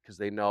in because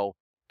they know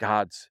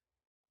God's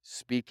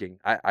speaking.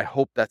 I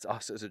hope that's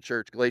us as a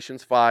church.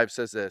 Galatians 5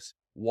 says this,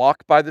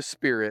 walk by the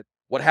Spirit.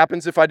 What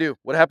happens if I do?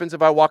 What happens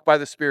if I walk by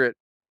the Spirit?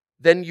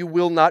 Then you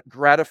will not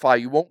gratify,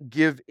 you won't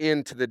give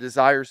in to the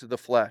desires of the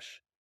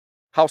flesh.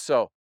 How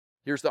so?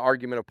 Here's the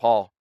argument of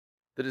Paul.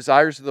 The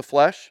desires of the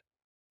flesh,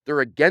 they're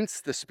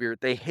against the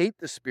Spirit. They hate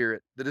the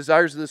Spirit. The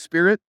desires of the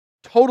Spirit,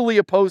 totally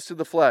opposed to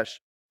the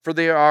flesh, for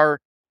they are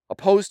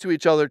opposed to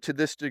each other to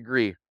this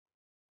degree.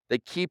 They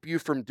keep you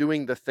from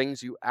doing the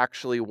things you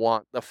actually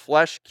want. The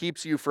flesh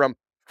keeps you from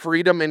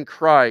freedom in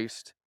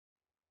Christ,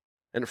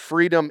 And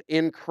freedom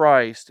in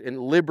Christ and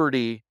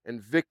liberty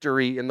and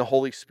victory in the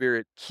Holy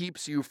Spirit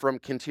keeps you from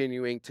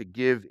continuing to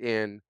give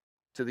in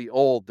to the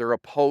old. They're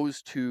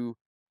opposed to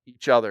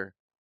each other.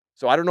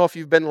 So I don't know if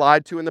you've been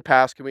lied to in the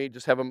past. Can we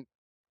just have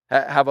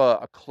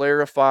a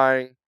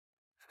clarifying,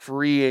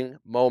 freeing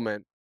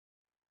moment?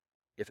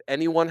 If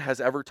anyone has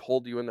ever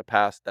told you in the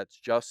past that's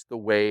just the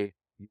way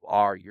you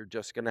are, you're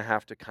just going to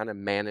have to kind of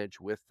manage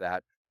with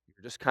that.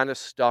 You're just kind of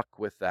stuck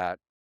with that.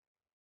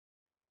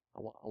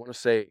 I want to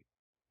say,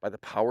 by the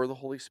power of the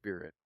Holy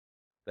Spirit,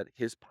 that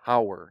his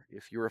power,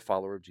 if you're a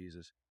follower of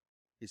Jesus,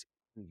 is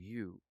in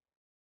you,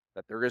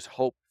 that there is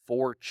hope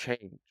for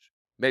change.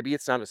 Maybe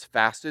it's not as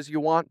fast as you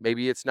want.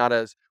 Maybe it's not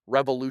as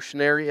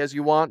revolutionary as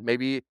you want.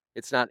 Maybe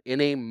it's not in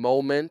a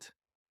moment,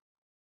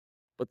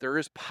 but there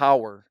is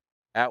power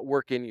at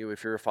work in you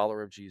if you're a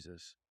follower of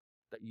Jesus,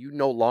 that you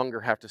no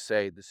longer have to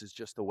say, this is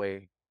just the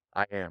way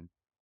I am.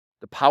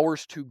 The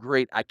power's too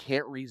great. I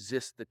can't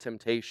resist the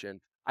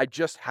temptation. I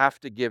just have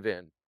to give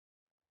in.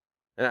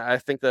 And I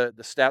think the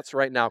stats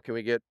right now, can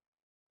we get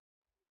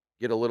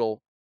a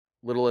little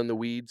in the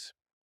weeds?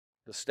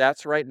 The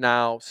stats right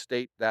now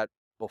state that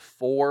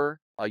before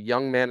a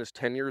young man is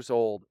 10 years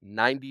old,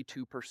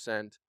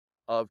 92%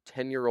 of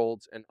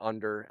 10-year-olds and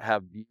under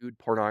have viewed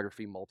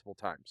pornography multiple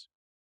times.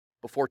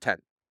 Before 10,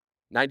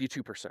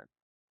 92%.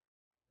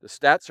 The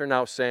stats are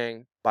now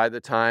saying by the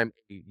time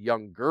a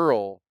young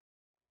girl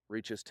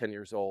reaches 10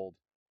 years old,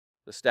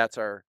 the stats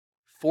are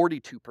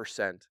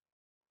 42%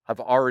 have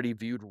already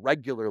viewed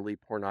regularly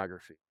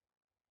pornography.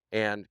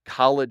 And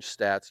college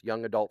stats,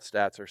 young adult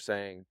stats are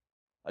saying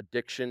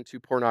addiction to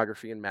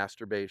pornography and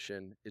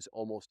masturbation is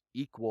almost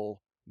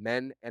equal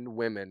men and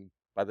women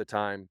by the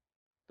time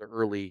the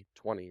early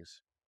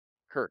 20s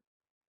occur.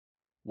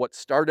 What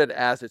started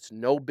as it's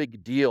no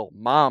big deal,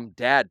 mom,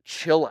 dad,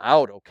 chill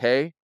out,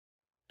 okay,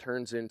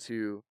 turns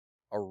into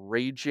a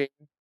raging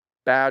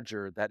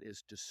badger that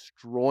is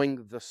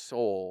destroying the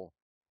soul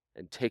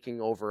and taking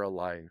over a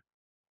life.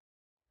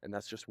 And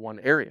that's just one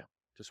area,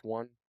 just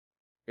one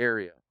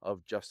area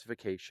of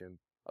justification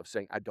of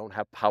saying, I don't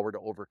have power to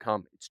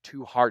overcome. It's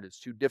too hard. It's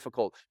too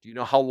difficult. Do you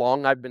know how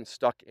long I've been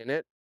stuck in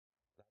it?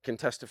 I can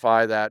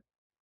testify that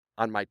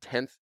on my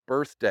 10th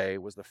birthday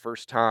was the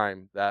first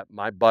time that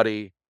my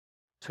buddy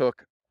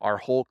took our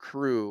whole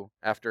crew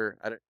after,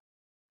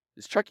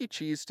 is Chuck E.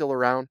 Cheese still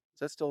around? Is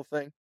that still a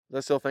thing? Is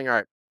that still a thing? All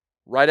right.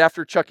 Right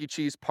after Chuck E.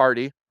 Cheese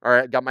party, all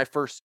right, got my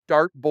first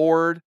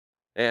dartboard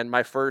and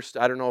my first,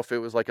 I don't know if it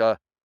was like a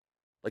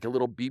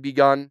little BB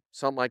gun,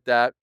 something like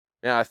that.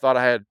 And I thought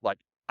I had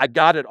I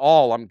got it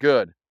all. I'm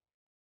good.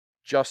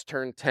 Just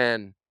turned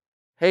 10.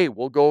 Hey,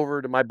 we'll go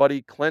over to my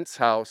buddy Clint's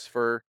house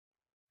for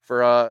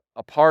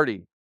a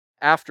party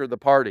after the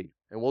party,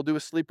 and we'll do a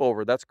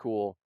sleepover. That's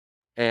cool.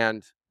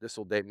 And this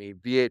will date me.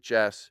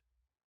 VHS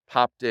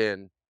popped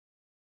in,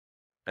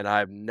 and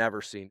I've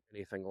never seen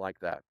anything like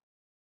that.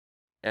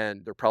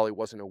 And there probably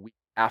wasn't a week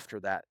after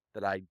that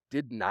that I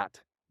did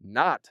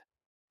not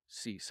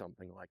see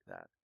something like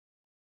that.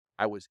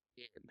 I was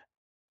in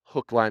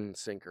hook, line, and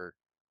sinker,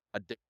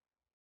 addicted.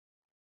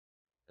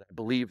 I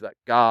believe that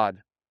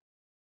God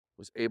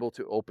was able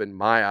to open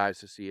my eyes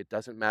to see it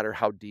doesn't matter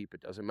how deep,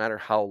 it doesn't matter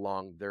how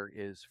long, there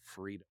is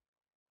freedom.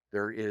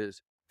 There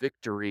is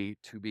victory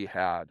to be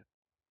had.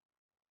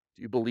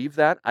 Do you believe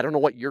that? I don't know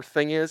what your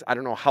thing is. I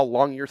don't know how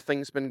long your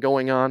thing's been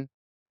going on,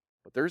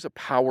 but there's a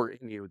power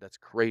in you that's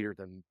greater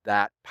than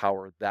that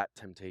power, that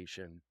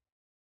temptation.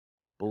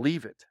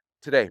 Believe it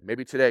today.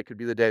 Maybe today could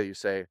be the day that you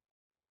say,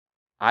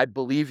 I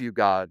believe you,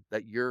 God,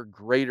 that you're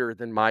greater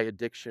than my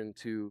addiction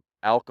to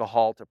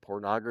alcohol, to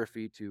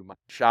pornography, to my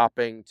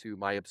shopping, to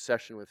my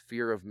obsession with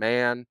fear of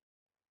man.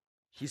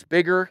 He's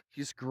bigger,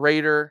 he's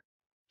greater,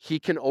 he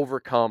can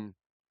overcome.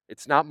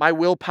 It's not my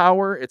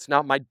willpower, it's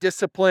not my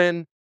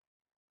discipline,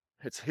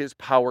 it's his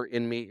power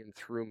in me and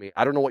through me.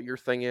 I don't know what your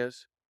thing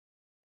is,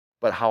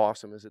 but how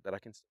awesome is it that I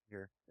can sit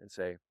here and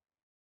say,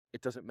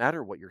 it doesn't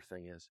matter what your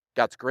thing is.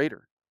 God's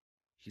greater.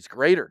 He's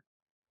greater.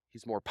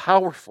 He's more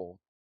powerful.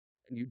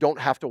 And you don't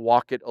have to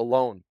walk it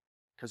alone.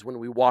 Because when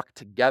we walk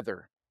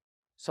together,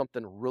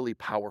 something really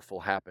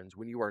powerful happens.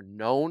 When you are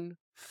known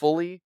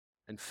fully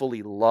and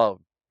fully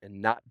loved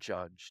and not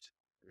judged,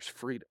 there's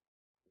freedom.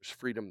 There's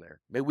freedom there.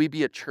 May we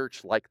be a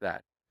church like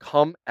that.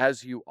 Come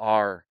as you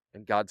are.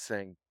 And God's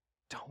saying,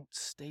 don't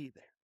stay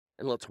there.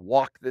 And let's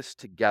walk this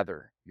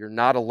together. You're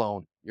not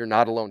alone. You're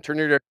not alone. Turn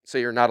to your neighbor and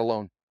say, you're not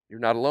alone. You're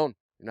not alone.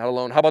 You're not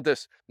alone. How about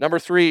this? Number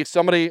 3,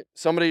 somebody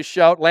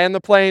shout, land the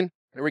plane.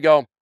 Here we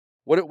go.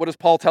 What does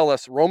Paul tell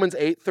us? Romans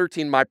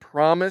 8:13, my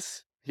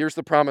promise, here's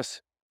the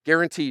promise,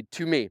 guaranteed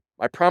to me.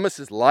 My promise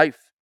is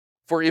life.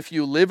 For if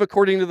you live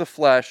according to the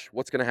flesh,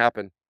 what's going to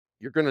happen?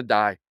 You're going to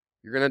die.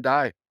 You're going to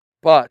die.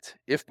 But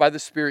if by the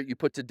Spirit you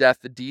put to death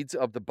the deeds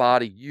of the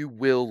body, you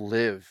will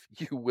live.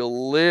 You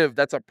will live.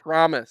 That's a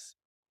promise.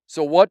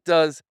 So what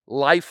does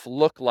life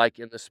look like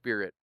in the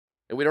Spirit?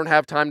 And we don't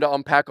have time to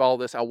unpack all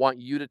this. I want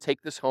you to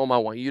take this home. I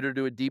want you to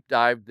do a deep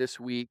dive this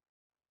week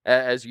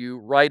as you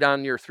write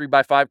on your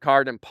 3x5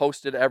 card and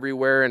post it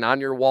everywhere and on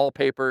your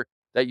wallpaper.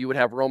 that you would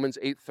have Romans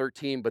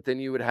 8:13, but then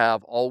you would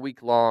have all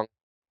week long,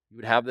 you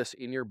would have this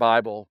in your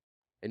Bible,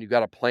 and you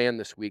got a plan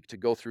this week to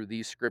go through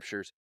these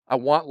scriptures. I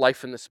want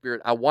life in the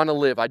Spirit. I want to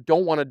live. I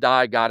don't want to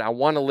die, God. I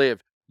want to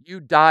live. You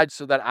died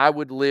so that I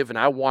would live, and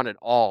I want it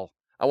all.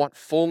 I want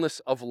fullness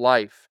of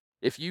life.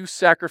 If you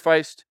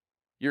sacrificed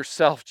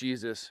yourself,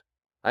 Jesus,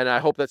 and I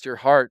hope that's your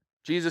heart,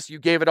 Jesus, you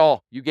gave it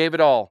all. You gave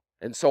it all.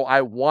 And so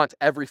I want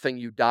everything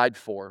you died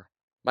for.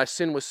 My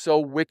sin was so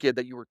wicked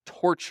that you were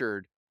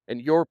tortured,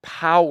 and your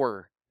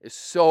power is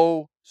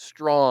so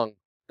strong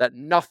that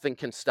nothing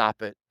can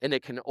stop it, and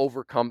it can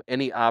overcome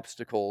any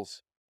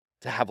obstacles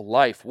to have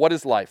life. What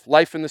is life?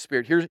 Life in the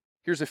Spirit.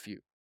 Here's a few.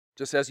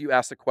 Just as you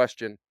ask the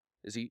question,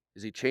 is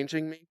he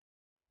changing me?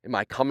 Am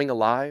I coming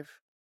alive?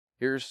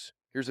 Here's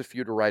a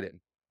few to write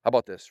in. How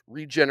about this?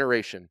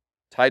 Regeneration.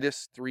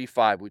 Titus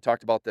 3:5. We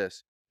talked about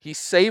this. He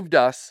saved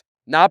us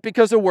not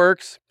because of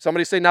works.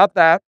 Somebody say, not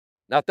that.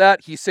 Not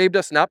that. He saved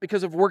us not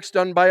because of works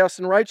done by us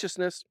in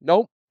righteousness.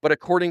 Nope. But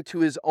according to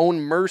his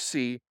own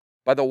mercy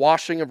by the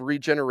washing of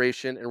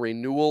regeneration and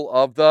renewal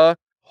of the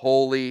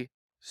Holy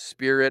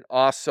Spirit.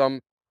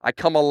 Awesome. I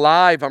come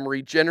alive. I'm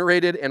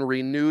regenerated and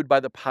renewed by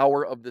the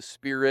power of the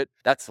Spirit.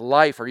 That's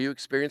life. Are you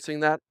experiencing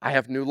that? I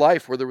have new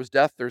life. Where there was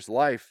death, there's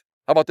life.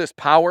 How about this?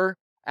 Power.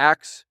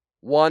 Acts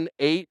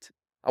 1:8.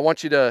 I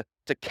want you to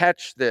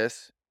catch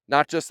this.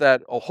 Not just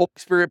that, oh, Holy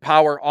Spirit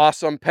power,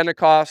 awesome,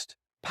 Pentecost.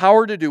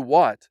 Power to do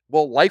what?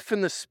 Well, life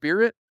in the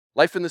Spirit.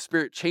 Life in the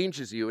Spirit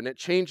changes you, and it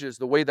changes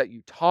the way that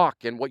you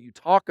talk and what you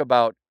talk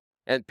about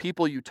and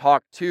people you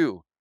talk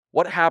to.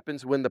 What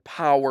happens when the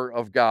power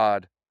of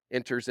God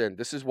enters in?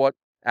 This is what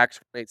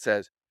Acts 8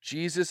 says.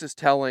 Jesus is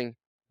telling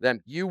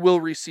them, you will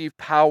receive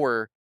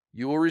power.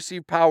 You will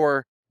receive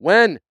power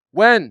when?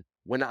 When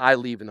I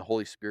leave and the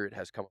Holy Spirit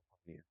has come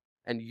upon you.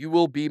 And you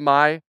will be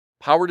my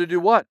power to do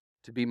what?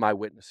 To be my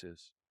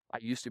witnesses. I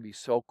used to be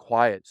so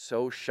quiet,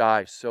 so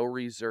shy, so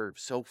reserved,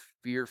 so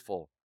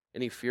fearful.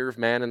 Any fear of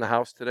man in the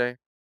house today?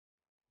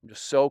 I'm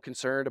just so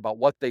concerned about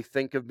what they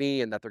think of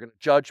me and that they're going to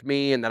judge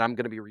me and that I'm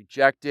going to be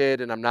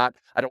rejected and I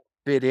don't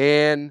fit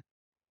in.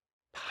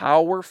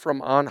 Power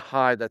from on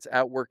high that's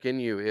at work in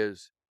you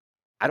is,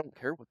 I don't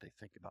care what they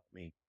think about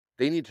me.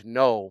 They need to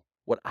know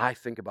what I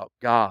think about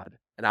God,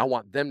 and I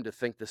want them to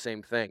think the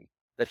same thing,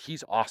 that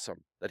he's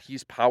awesome, that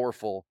he's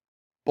powerful.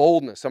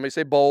 Boldness. Somebody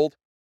say bold.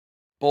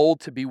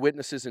 Bold to be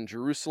witnesses in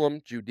Jerusalem,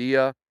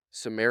 Judea,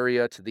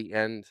 Samaria, to the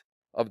end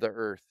of the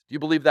earth. Do you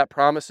believe that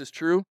promise is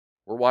true?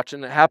 We're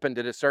watching it happen.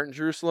 Did it start in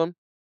Jerusalem?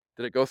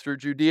 Did it go through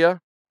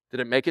Judea? Did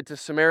it make it to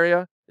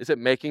Samaria? Is it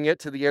making it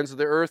to the ends of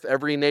the earth,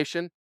 every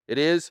nation? It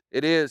is.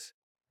 It is.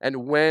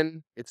 And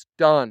when it's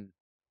done,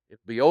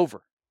 it'll be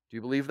over. Do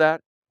you believe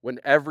that? When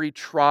every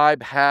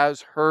tribe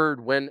has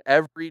heard, when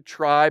every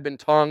tribe and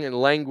tongue and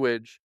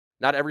language,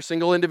 not every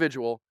single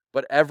individual,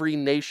 but every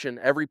nation,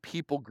 every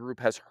people group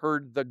has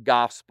heard the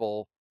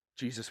gospel,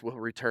 Jesus will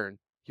return.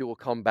 He will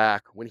come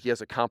back when he has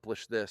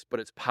accomplished this. But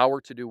it's power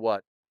to do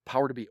what?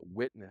 Power to be a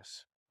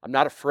witness. I'm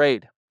not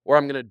afraid, or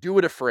I'm going to do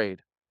it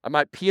afraid. I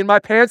might pee in my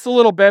pants a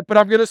little bit, but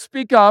I'm going to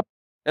speak up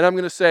and I'm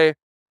going to say,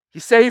 he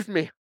saved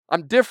me.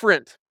 I'm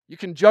different. You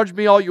can judge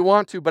me all you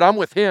want to, but I'm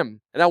with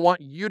him. And I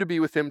want you to be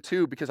with him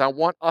too, because I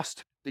want us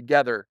to be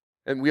together.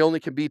 And we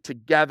only can be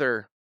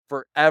together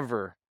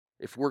forever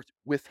if we're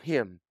with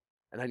him.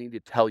 And I need to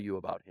tell you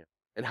about him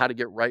and how to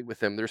get right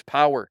with him. There's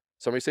power.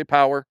 Somebody say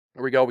power.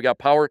 There we go. We got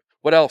power.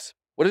 What else?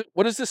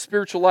 What is this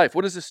spiritual life?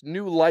 What is this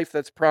new life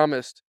that's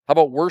promised? How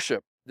about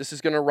worship? This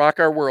is going to rock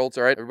our worlds.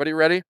 All right, everybody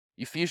ready?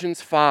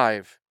 Ephesians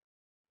 5.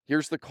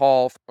 Here's the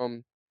call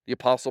from the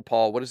Apostle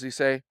Paul. What does he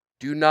say?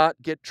 Do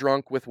not get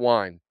drunk with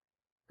wine.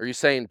 Are you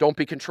saying don't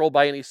be controlled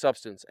by any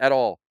substance at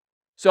all?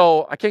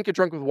 So I can't get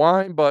drunk with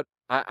wine, but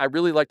I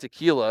really like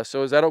tequila.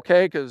 So is that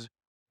okay? Because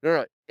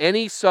no,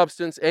 any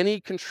substance, any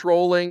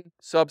controlling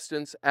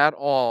substance at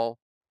all,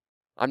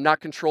 I'm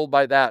not controlled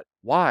by that.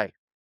 Why?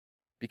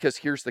 Because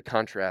here's the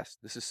contrast.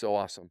 This is so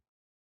awesome.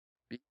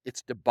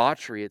 It's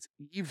debauchery. It's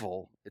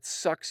evil. It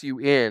sucks you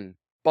in.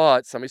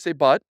 But, somebody say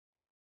but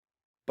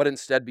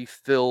instead be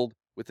filled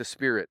with the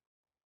Spirit.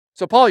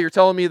 So, Paul, you're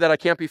telling me that I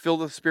can't be filled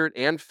with the Spirit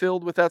and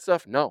filled with that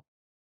stuff? No.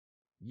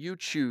 You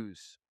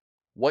choose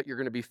what you're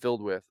going to be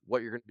filled with,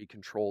 what you're going to be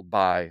controlled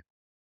by.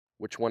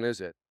 Which one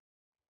is it?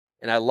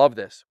 And I love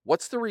this.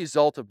 What's the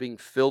result of being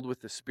filled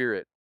with the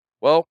Spirit?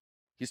 Well,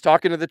 he's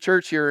talking to the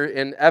church here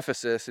in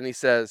Ephesus, and he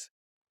says,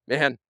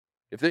 man,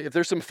 if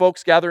there's some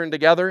folks gathering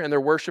together and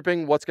they're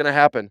worshiping, what's going to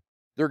happen?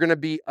 They're going to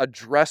be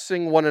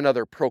addressing one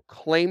another,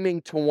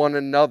 proclaiming to one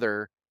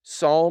another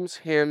psalms,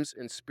 hymns,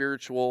 and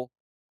spiritual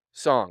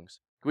songs.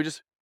 Can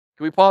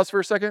we pause for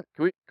a second?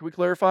 Can we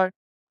clarify?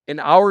 In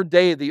our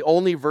day, the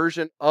only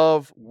version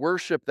of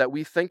worship that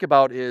we think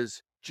about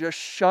is just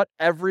shut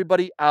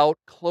everybody out,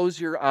 close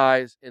your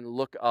eyes, and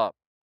look up.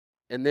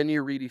 And then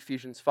you read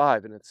Ephesians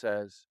 5, and it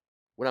says,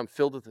 when I'm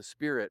filled with the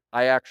Spirit,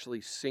 I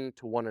actually sing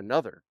to one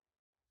another.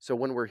 So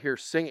when we're here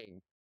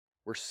singing,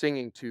 we're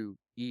singing to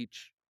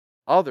each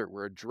other.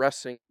 We're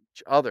addressing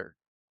each other.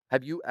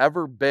 Have you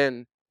ever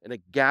been in a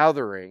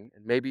gathering,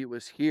 and maybe it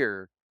was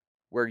here,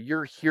 where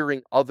you're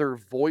hearing other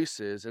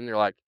voices and you're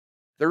like,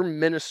 they're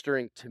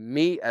ministering to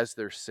me as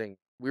they're singing.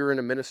 We were in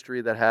a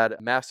ministry that had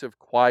a massive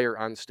choir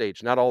on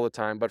stage, not all the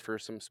time, but for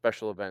some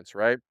special events,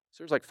 right?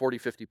 So there's like 40,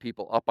 50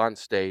 people up on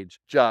stage,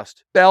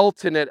 just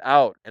belting it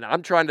out. And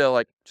I'm trying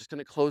to just going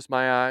to close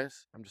my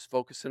eyes. I'm just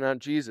focusing on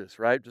Jesus,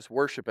 right? Just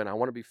worshiping. I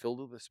want to be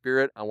filled with the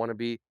Spirit. I want to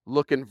be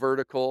looking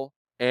vertical.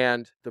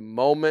 And the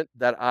moment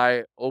that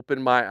I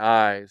opened my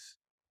eyes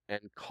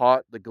and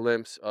caught the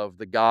glimpse of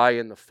the guy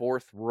in the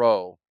fourth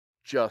row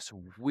just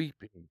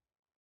weeping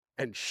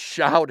and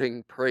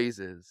shouting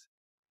praises.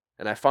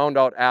 And I found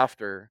out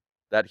after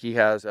that he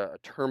has a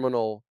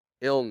terminal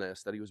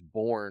illness, that he was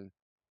born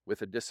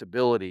with a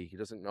disability. He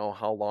doesn't know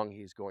how long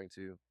he's going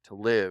to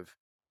live.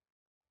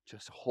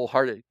 Just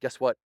wholehearted. Guess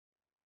what?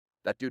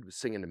 That dude was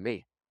singing to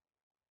me.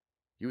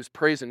 He was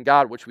praising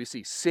God, which we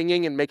see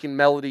singing and making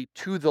melody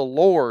to the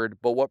Lord.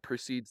 But what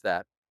precedes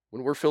that?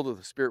 When we're filled with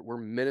the Spirit, we're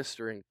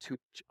ministering to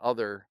each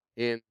other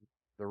in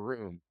the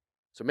room.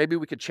 So maybe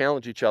we could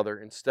challenge each other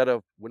instead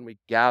of when we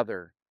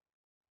gather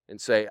and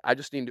say, I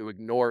just need to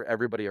ignore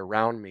everybody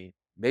around me.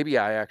 Maybe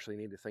I actually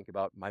need to think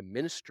about my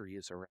ministry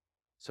is around.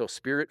 So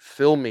Spirit,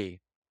 fill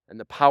me, and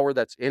the power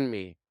that's in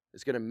me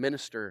is going to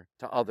minister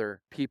to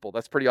other people.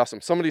 That's pretty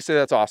awesome. Somebody say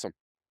that's awesome.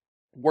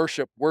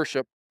 Worship,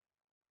 worship.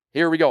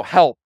 Here we go.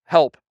 Help,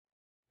 help.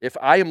 If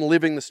I am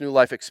living this new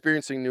life,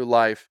 experiencing new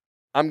life,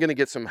 I'm going to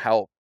get some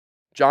help.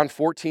 John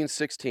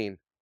 14:16.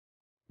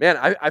 Man,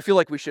 I feel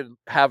like we should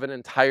have an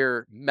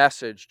entire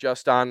message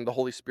just on the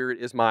Holy Spirit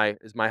is my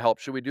help.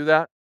 Should we do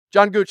that?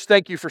 John Gooch,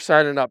 thank you for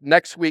signing up.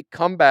 Next week,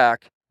 come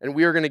back, and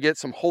we are going to get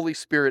some Holy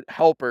Spirit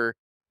helper.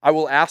 I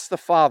will ask the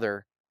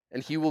Father,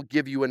 and he will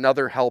give you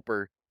another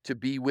helper to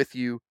be with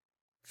you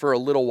for a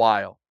little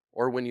while,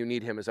 or when you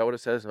need him. Is that what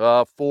it says?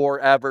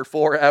 Forever,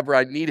 forever.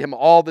 I need him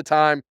all the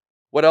time.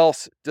 What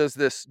else does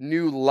this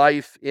new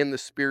life in the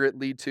Spirit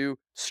lead to?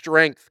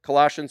 Strength,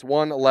 Colossians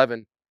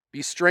 1:11.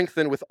 Be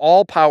strengthened with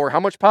all power. How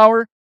much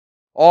power?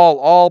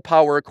 All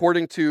power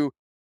according to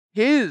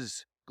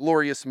his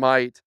glorious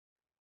might.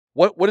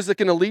 What is it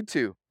going to lead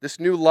to?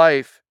 This new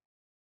life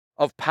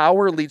of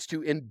power leads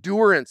to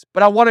endurance.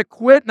 But I want to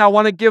quit and I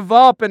want to give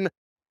up. And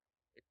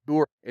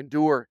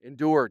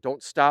endure.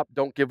 Don't stop.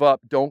 Don't give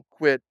up. Don't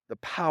quit. The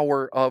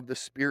power of the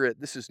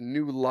Spirit. This is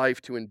new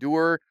life to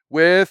endure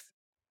with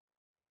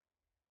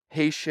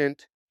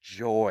patient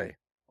joy.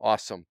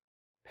 Awesome.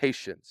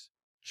 Patience,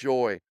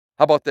 joy.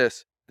 How about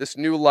this? This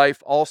new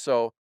life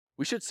also,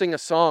 we should sing a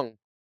song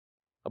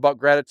about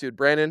gratitude.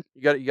 Brandon,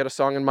 you got a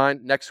song in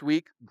mind next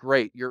week?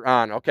 Great, you're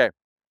on. Okay.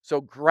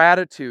 So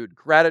gratitude,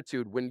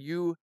 when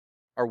you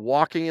are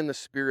walking in the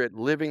Spirit,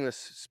 living this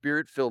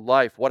Spirit-filled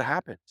life, what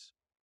happens?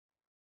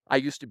 I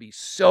used to be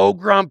so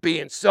grumpy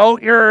and so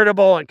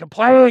irritable and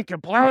complain.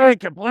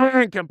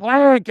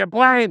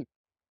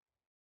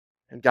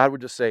 And God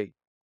would just say,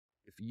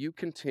 if you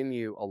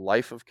continue a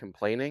life of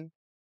complaining,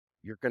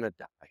 you're going to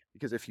die.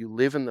 Because if you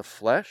live in the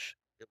flesh,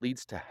 it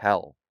leads to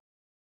hell.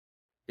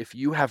 If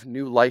you have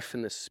new life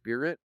in the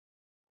Spirit,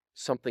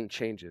 something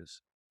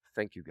changes.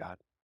 Thank you, God.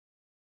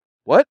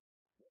 What?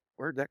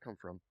 Where'd that come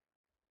from?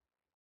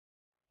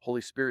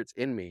 Holy Spirit's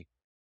in me.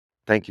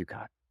 Thank you,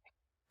 God.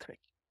 Thank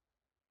you.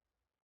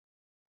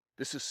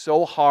 This is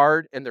so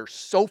hard and they're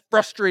so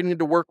frustrating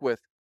to work with.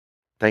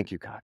 Thank you,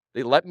 God.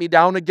 They let me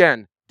down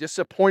again,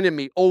 disappointed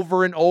me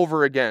over and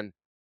over again.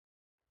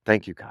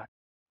 Thank you, God.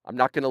 I'm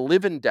not going to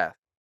live in death.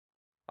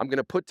 I'm going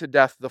to put to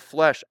death the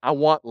flesh. I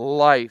want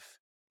life.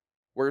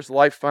 Where's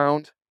life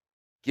found?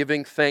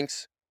 Giving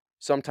thanks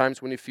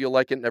sometimes when you feel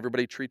like it and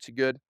everybody treats you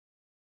good.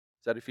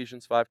 Is that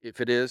Ephesians 5? If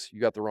it is,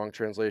 you got the wrong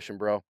translation,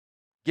 bro.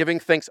 Giving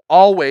thanks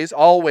always,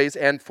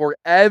 and for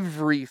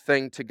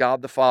everything to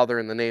God the Father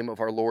in the name of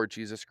our Lord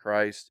Jesus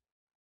Christ.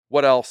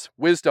 What else?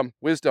 Wisdom.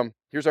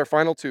 Here's our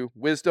final two.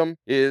 Wisdom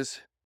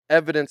is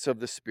evidence of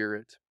the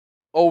Spirit.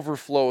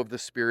 Overflow of the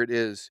Spirit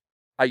is,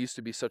 I used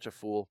to be such a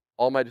fool.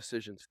 All my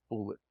decisions,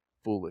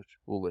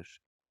 foolish.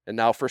 And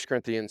now 1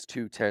 Corinthians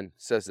 2:10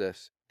 says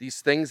this.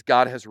 These things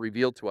God has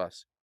revealed to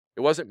us.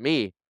 It wasn't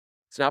me.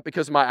 It's not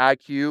because of my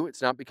IQ.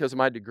 It's not because of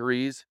my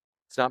degrees.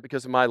 It's not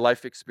because of my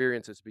life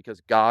experience. It's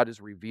because God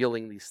is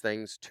revealing these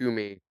things to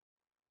me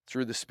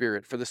through the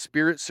Spirit. For the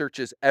Spirit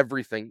searches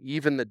everything,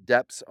 even the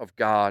depths of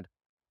God,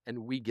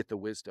 and we get the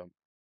wisdom.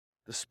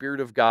 The Spirit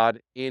of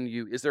God in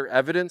you. Is there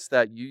evidence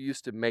that you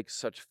used to make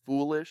such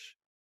foolish?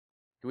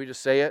 Can we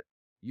just say it?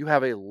 You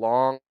have a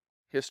long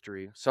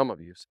history, some of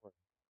you.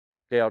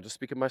 Okay, I'll just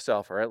speak of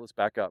myself, all right? Let's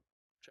back up.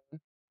 You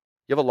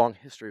have a long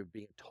history of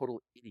being a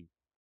total idiot.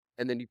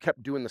 And then you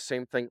kept doing the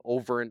same thing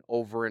over and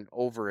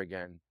over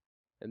again.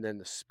 And then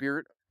the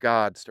Spirit of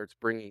God starts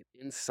bringing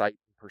insight,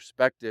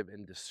 perspective,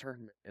 and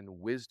discernment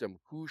and wisdom.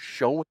 Who's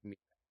showing me?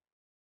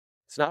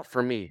 It's not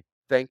for me.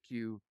 Thank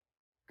you,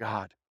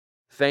 God.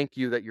 Thank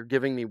you that you're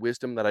giving me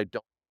wisdom that I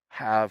don't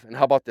have. And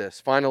how about this?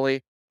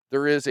 Finally,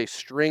 there is a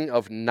string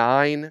of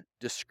 9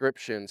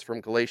 descriptions from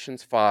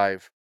Galatians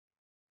 5.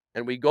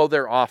 And we go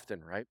there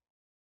often, right?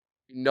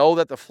 We know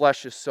that the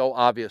flesh is so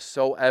obvious,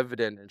 so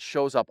evident, and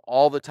shows up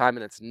all the time,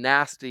 and it's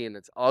nasty and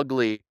it's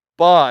ugly.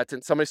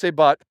 and somebody say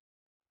but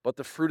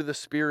the fruit of the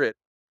Spirit,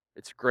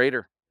 it's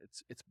greater,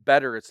 it's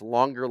better, it's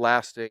longer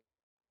lasting.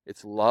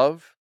 It's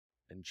love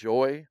and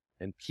joy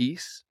and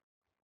peace,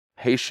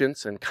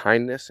 patience and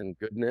kindness and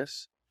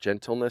goodness,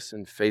 gentleness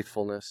and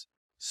faithfulness,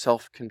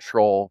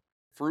 self-control.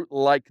 Fruit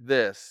like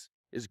this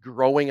is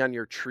growing on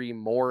your tree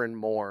more and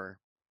more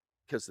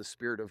because the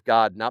Spirit of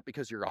God, not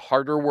because you're a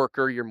harder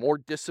worker, you're more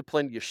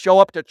disciplined, you show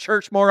up to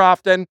church more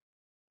often.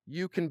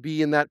 You can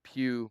be in that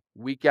pew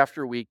week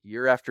after week,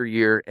 year after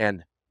year,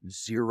 and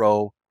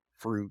zero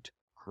fruit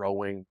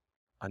growing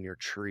on your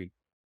tree.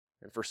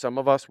 And for some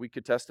of us, we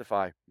could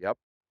testify, yep,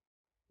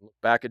 look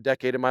back a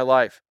decade of my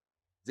life,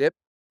 zip,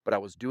 but I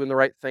was doing the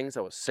right things,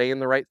 I was saying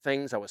the right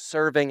things, I was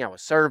serving,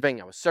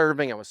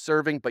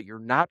 but you're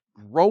not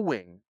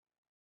growing.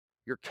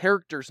 Your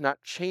character's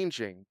not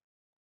changing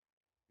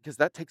because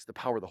that takes the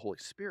power of the Holy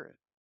Spirit.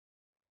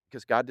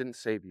 Because God didn't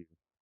save you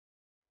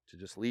to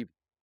just leave you.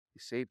 He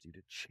saved you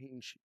to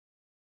change you.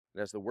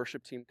 And as the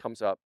worship team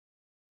comes up,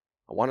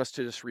 I want us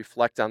to just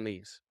reflect on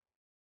these.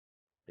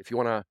 If you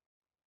want to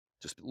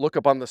just look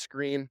up on the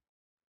screen,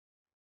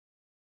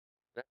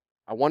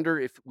 I wonder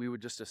if we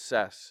would just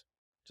assess,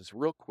 just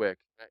real quick.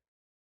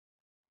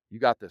 You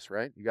got this,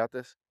 right? You got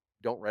this?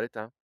 Don't write it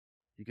down.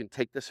 You can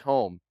take this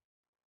home.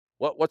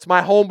 What's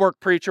my homework,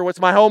 preacher? What's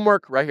my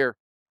homework? Right here.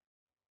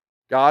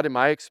 God, am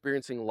I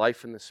experiencing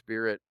life in the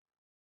Spirit?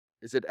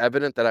 Is it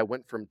evident that I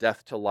went from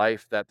death to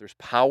life, that there's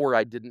power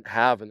I didn't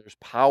have, and there's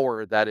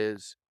power that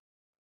is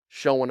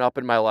showing up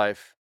in my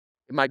life?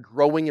 Am I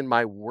growing in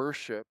my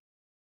worship?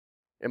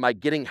 Am I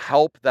getting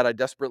help that I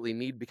desperately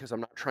need because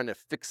I'm not trying to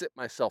fix it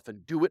myself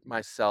and do it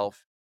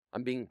myself?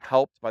 I'm being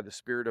helped by the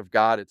Spirit of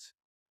God. It's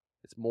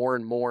more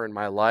and more in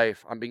my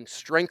life. I'm being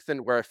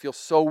strengthened where I feel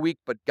so weak,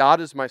 but God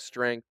is my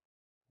strength.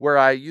 Where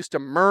I used to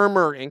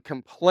murmur and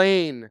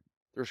complain,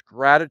 there's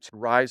gratitude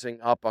rising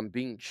up. I'm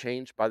being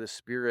changed by the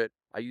Spirit.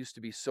 I used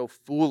to be so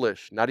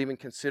foolish, not even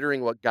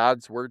considering what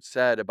God's word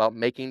said about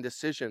making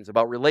decisions,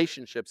 about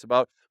relationships,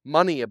 about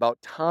money,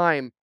 about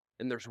time.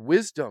 And there's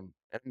wisdom,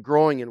 and I'm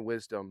growing in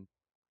wisdom.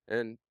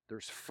 And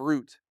there's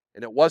fruit.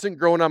 And it wasn't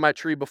growing on my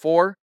tree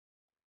before,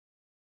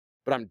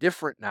 but I'm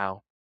different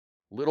now,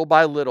 little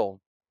by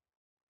little.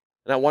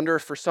 And I wonder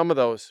if for some of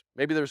those,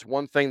 maybe there's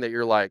one thing that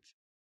you're like,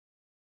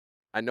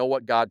 I know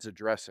what God's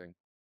addressing.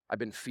 I've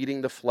been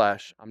feeding the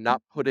flesh. I'm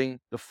not putting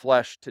the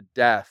flesh to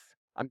death.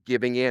 I'm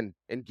giving in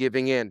and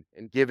giving in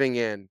and giving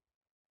in.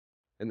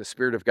 And the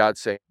Spirit of God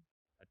saying,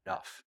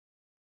 enough.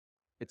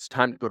 It's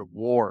time to go to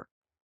war,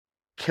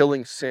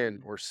 killing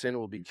sin, or sin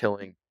will be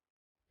killing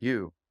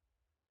you.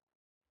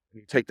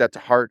 And you take that to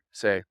heart,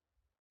 say,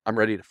 I'm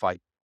ready to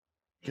fight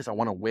because I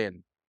want to win.